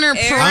the corner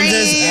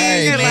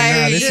praying.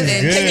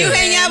 Can you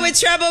hang out with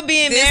Trouble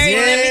being married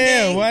and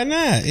everything? Yeah, why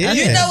not? Yeah.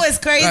 You know what's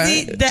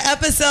crazy? The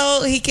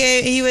episode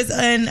he was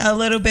in a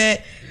little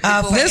bit.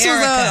 This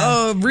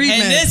Erica. was a remix.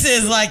 And this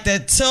is like the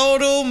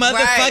total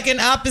motherfucking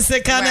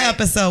opposite kind of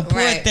episode. Poor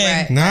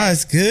thing. Nah,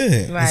 it's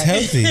good. It's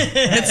healthy.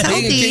 It's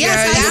healthy.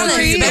 Yes,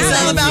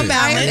 It's all about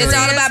balance. It's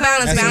all about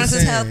balance. Balance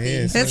is healthy.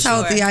 It's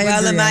healthy. I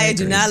Well, agree. Amaya,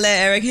 do not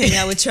let Eric hang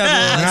out with Trouble.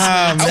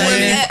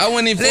 I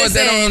wouldn't even force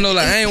that on him though.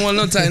 Like, I ain't want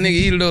no type of nigga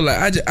either though.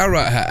 Like, I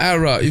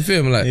rock. You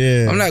feel me? Like,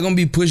 I'm not gonna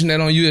be pushing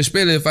that on you,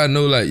 especially if I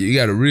know like you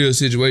got a real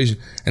situation,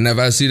 and if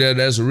I see that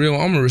that's a real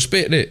one, I'm gonna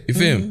respect that. You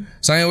feel me?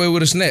 Same way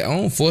with a snack. I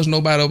don't force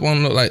nobody up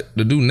on like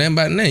to do nothing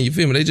about nothing. You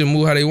feel me? They just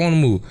move how they want to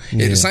move.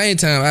 At the same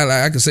time,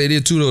 I can say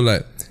this too though.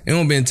 Like, it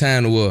don't been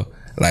time to where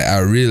like I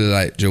really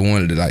like just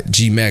wanted to like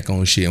G-Mac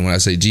on shit. And when I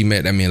say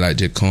G-Mac, that mean like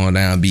just calm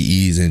down, be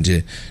easy, and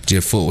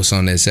just fuck with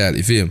something that side.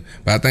 You feel me?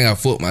 But I think I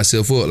fucked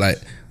myself up like.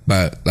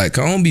 But like,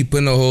 I don't be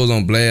putting no hoes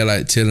on blast,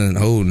 like telling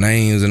whole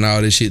names and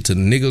all this shit to the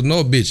niggas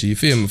nor bitches. You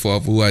feel me? For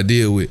who I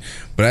deal with.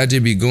 But I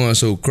just be going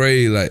so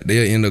crazy, like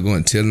they'll end up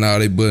going telling all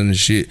they buddies and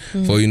shit.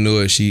 Before you know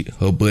it,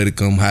 her buddy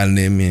come hollering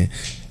at me.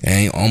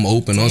 And I'm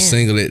open, I'm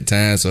single at the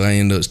time, so I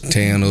end up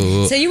tearing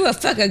her up. So you would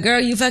fuck a girl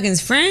you fucking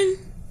his friend?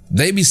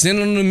 They be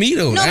sending them to me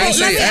though. No, but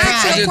let me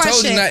ask you a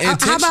question.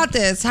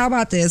 How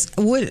about this?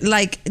 What,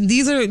 like,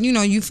 these are,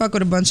 you fuck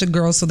with a bunch of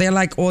girls, so they're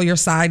like all your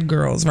side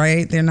girls,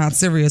 right? They're not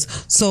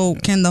serious. So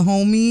can the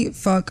homie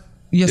fuck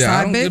your side bitch?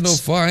 I don't give no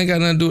fuck. I ain't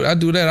got nothing to do. I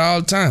do that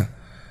all the time.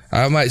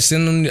 I might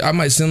send them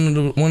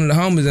to one of the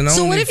homies, and I don't.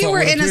 So what if you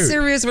were in a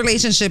serious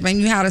relationship and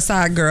you had a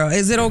side girl?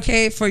 Is it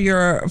okay for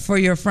your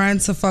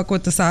friends to fuck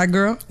with the side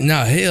girl?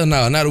 Nah, hell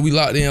no. Now that we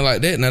locked in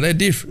like that, now that's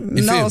different.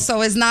 No,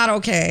 so it's not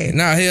okay.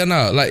 Nah, hell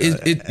no. Like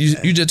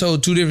you just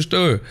told 2 different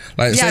stories.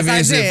 Like, yes,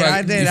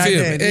 I did.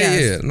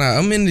 Yeah. Nah,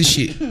 I'm in this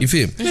shit. You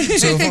feel me?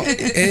 So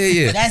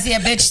yeah. That's your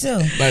bitch too.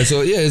 Like,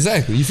 so yeah,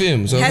 exactly. You feel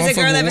me? So has a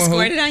girl ever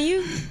squirted on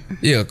you?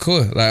 Yeah, of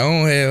course. Like, I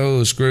don't have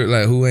hoes squirt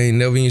like who ain't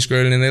never even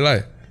squirted in their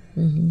life.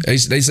 They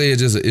say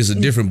it's a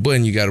different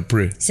button you gotta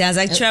press. Sounds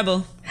like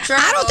trouble.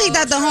 I don't think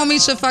that the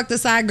homie should fuck the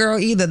side girl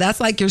either. That's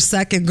like your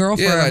second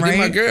girlfriend, like, right?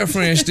 My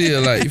girlfriend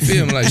still, like, you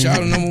feel me? Like,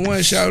 shout number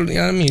one, shout, you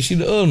know what I mean? She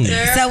the other one.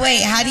 So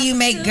wait, how do you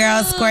make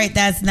girls squirt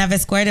that's never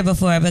squirted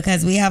before?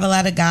 Because we have a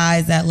lot of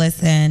guys that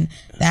listen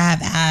that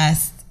have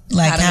asked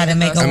like how to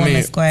make a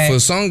woman squirt. For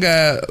some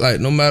guy, like,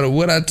 no matter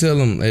what I tell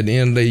them, at the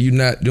end of the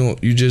day,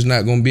 you just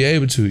not gonna be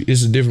able to.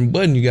 It's a different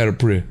button you gotta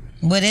press.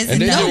 What is it?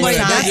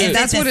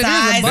 That's what it is.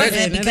 A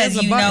button. Because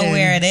you know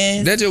where it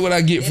is. That's just what I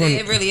get from.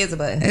 It really is a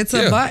button. It's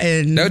a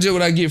button. That's just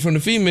what I get from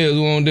the females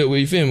who on that way.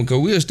 You feel me? Because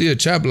we'll still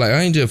chop. Like,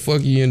 I ain't just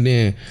fucking you and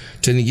then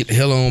telling you get the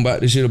hell on about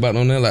this shit about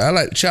no nothing. Like, I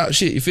like to chop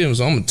shit. You feel me?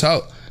 So I'm gonna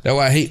talk. That's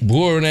why I hate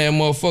boring ass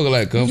motherfucker.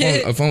 Like,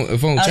 if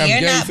I'm chopping,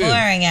 you're not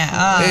boring at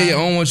all. Hey, I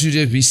don't want you to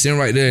just be sitting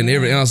right there and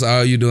every answer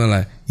all you doing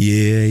like,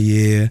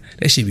 yeah.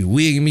 That shit be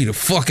wigging me the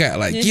fuck out.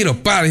 Like, get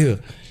up out of here.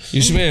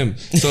 You smell me?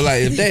 So,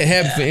 like, if that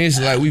happened, for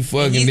instance, like, we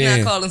fucking he's then.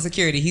 He's not calling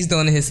security. He's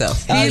doing it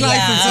himself. He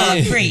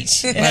likes to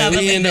preach. Like,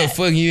 we end up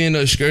fucking, you end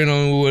up skirting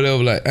on or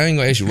whatever. Like, I ain't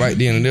gonna ask you right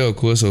then and there, of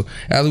course. So,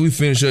 after we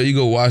finish up, you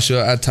go wash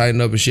up, I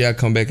tighten up and shit. I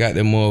come back out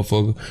that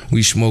motherfucker.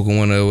 We smoking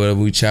one or whatever.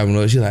 We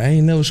chopping up. She like, I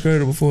ain't never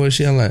skirted before and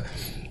shit. I'm like,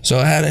 so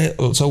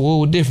what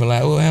was different?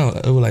 Like,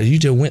 it was like, you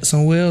just went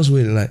somewhere else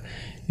with it. Like,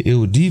 it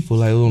was deeper,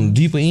 like, on the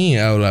deeper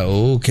end. I was like,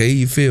 oh, okay,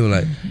 you feel me?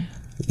 Like,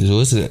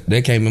 so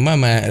that came in my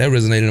mind, that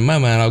resonated in my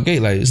mind all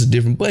gate. Like, it's a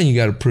different button you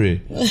gotta press.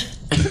 You know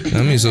what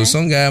I mean? So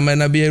some guy might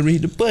not be able to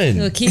hit the button.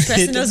 Well, keep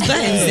pressing those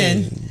buttons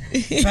then.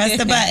 Press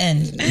the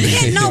button.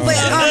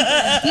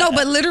 Yeah,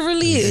 but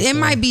literally, it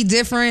might be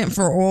different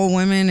for all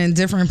women in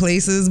different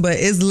places, but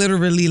it's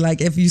literally like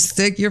if you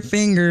stick your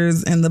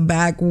fingers in the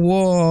back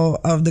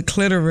wall of the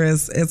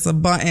clitoris, it's a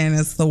button.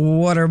 It's the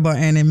water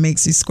button. It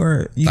makes you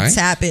squirt. You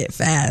tap it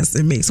fast,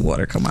 it makes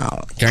water come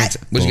out.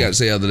 What you got to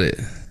say after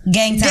that?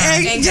 Gang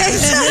time. Yeah.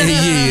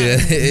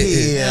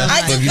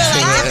 I just feel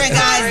like different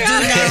guys do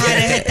know how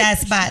to hit that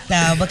spot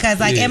though, because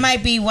like it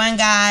might be one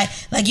guy,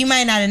 like you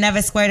might not have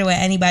never squirted with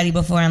anybody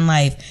before in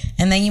life,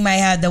 and then you might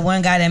have the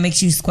one guy that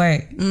makes you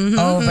squirt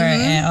over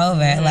and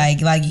over,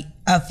 like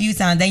a few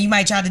times. Then you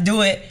might try to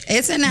do it.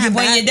 It's in that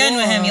when you're done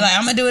with him, you're like,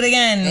 I'm gonna do it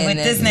again with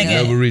this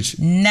nigga. Never reach it.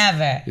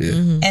 Never.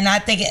 Yeah. And I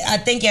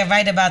think you're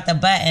right about the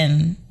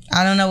button.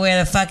 I don't know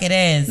where the fuck it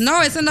is.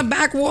 No, it's in the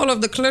back wall of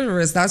the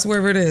clitoris. That's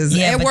where it is.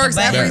 Yeah, it works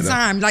every Yeah.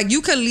 time. Like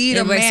you could lead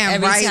a man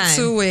right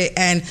to it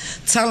and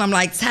tell him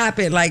like tap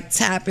it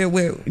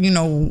with you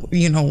know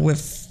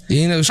with. You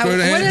ain't never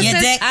squirted What is Your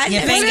this? dick,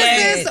 your What finger.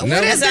 is this?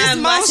 What is this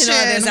I'm watching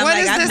all this. motion? I'm What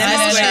like, is I've this never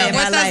motion? squirted in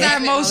What my does life.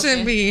 that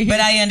motion be? But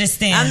I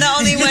understand. I'm the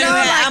only one.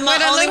 I'm with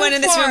the a only one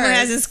in this room who force.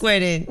 hasn't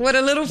squirted. With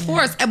a little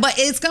force, but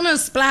it's gonna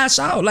splash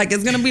out. Like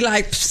it's gonna be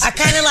like. I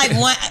kind of like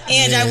want,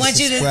 Ange, I want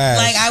you to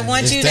splash. I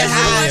want It's you to have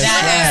definitely a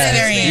that splash.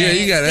 experience. Yeah,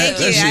 you got that. Thank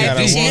you. I That shit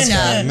appreciate deep.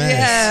 y'all.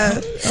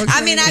 Yeah.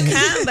 I mean, I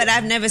come, but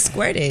I've never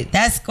squirted.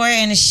 That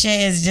squirting and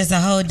shit is just a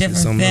whole different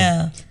Something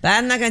feel. But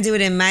I'm not gonna do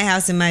it in my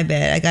house in my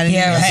bed. I gotta do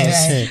Yeah,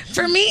 it. right.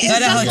 For me, it's Go to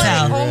just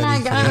hotel. like, oh my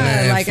god,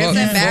 Man, like fuck, it's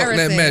fuck that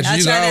embarrassing. mattress. I'll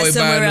You try can that always buy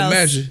a somewhere new else.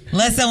 mattress.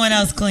 Let someone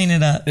else clean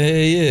it up. Yeah,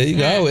 you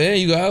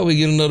can always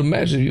get another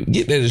mattress. You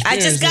get that experience.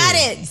 I just got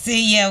there. it.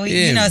 See, yeah,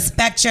 we, you know,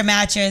 Spectra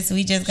mattress.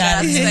 We just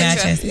got a new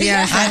mattress.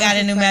 Yeah. I got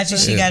a new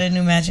mattress. She got a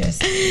new mattress.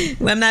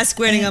 Well, I'm not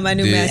squirting on my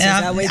new Yeah. mattress.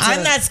 And I'll wait till.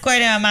 I'm not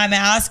squirting on my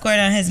man. I'll squirt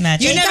on his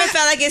mattress. You never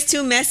felt like it's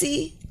too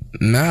messy?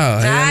 No, hell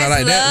no, Guys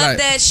like that. love Like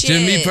that just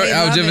shit. me, They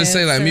I was love just gonna it.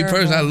 say, like me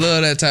personally, I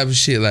love that type of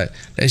shit. Like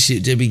that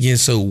shit just be getting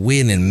so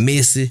wet and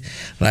messy.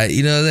 Like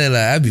you know that.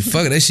 Like I be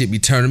fucking that shit be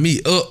turning me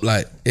up.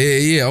 Like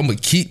yeah, I'm gonna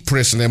keep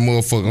pressing that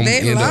motherfucker. I'm They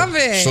gonna end love up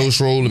it. so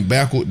strolling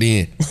backward.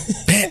 Then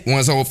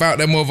once I found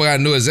that motherfucker, I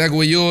knew exactly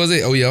where yours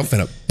is. Oh yeah, I'm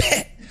finna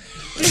pat.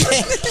 So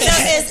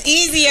it's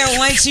easier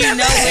once you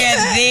know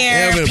where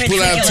Yeah, I'm they're gonna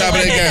pull out the top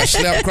of that guy,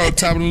 slap across the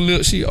top of the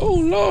lip. She, oh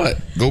Lord,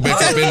 go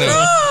back up in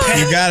there.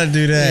 You gotta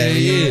do that.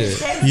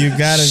 Yeah. You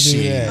gotta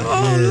do that.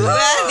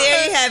 Well,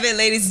 there you have it,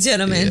 ladies and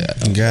gentlemen.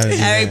 You gotta do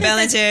Eric that.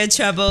 Bellinger,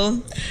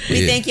 Trouble.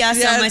 We Yeah. thank y'all so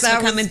Yes, much that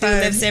for coming was through fun.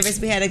 Lip Service.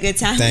 We had a good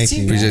time Thank with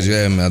you. Appreciate you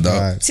having me, my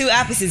dog. Vibes. Two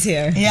opposites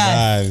here.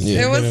 Yeah. Vibes.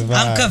 Yeah. It was-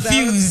 I'm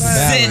confused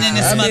sitting in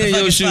this I did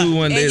your motherfucking shoes spot.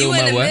 one day And with you in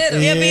my the wife. middle.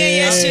 He'll be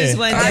in your shoes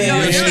one I day. did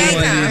your it's shoes gang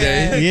one time.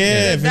 day.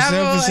 Yeah,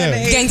 for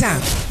sure. Gang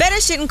time.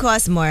 Better shouldn't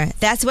cost more.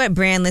 That's what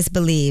Brandless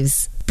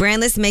believes.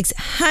 Brandless makes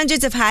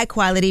hundreds of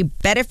high-quality,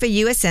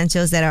 better-for-you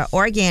essentials that are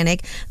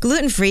organic,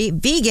 gluten-free,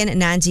 vegan,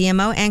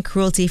 non-GMO, and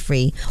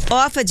cruelty-free,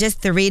 all for just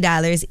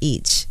 $3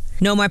 each.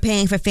 No more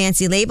paying for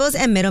fancy labels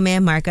and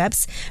middleman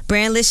markups.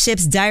 Brandless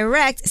ships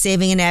direct,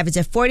 saving an average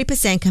of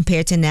 40%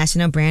 compared to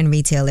national brand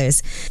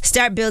retailers.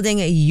 Start building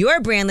your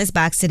Brandless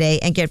box today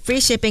and get free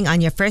shipping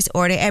on your first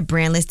order at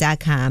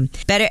brandless.com.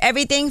 Better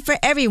everything for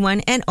everyone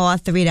and all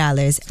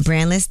 $3.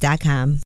 Brandless.com.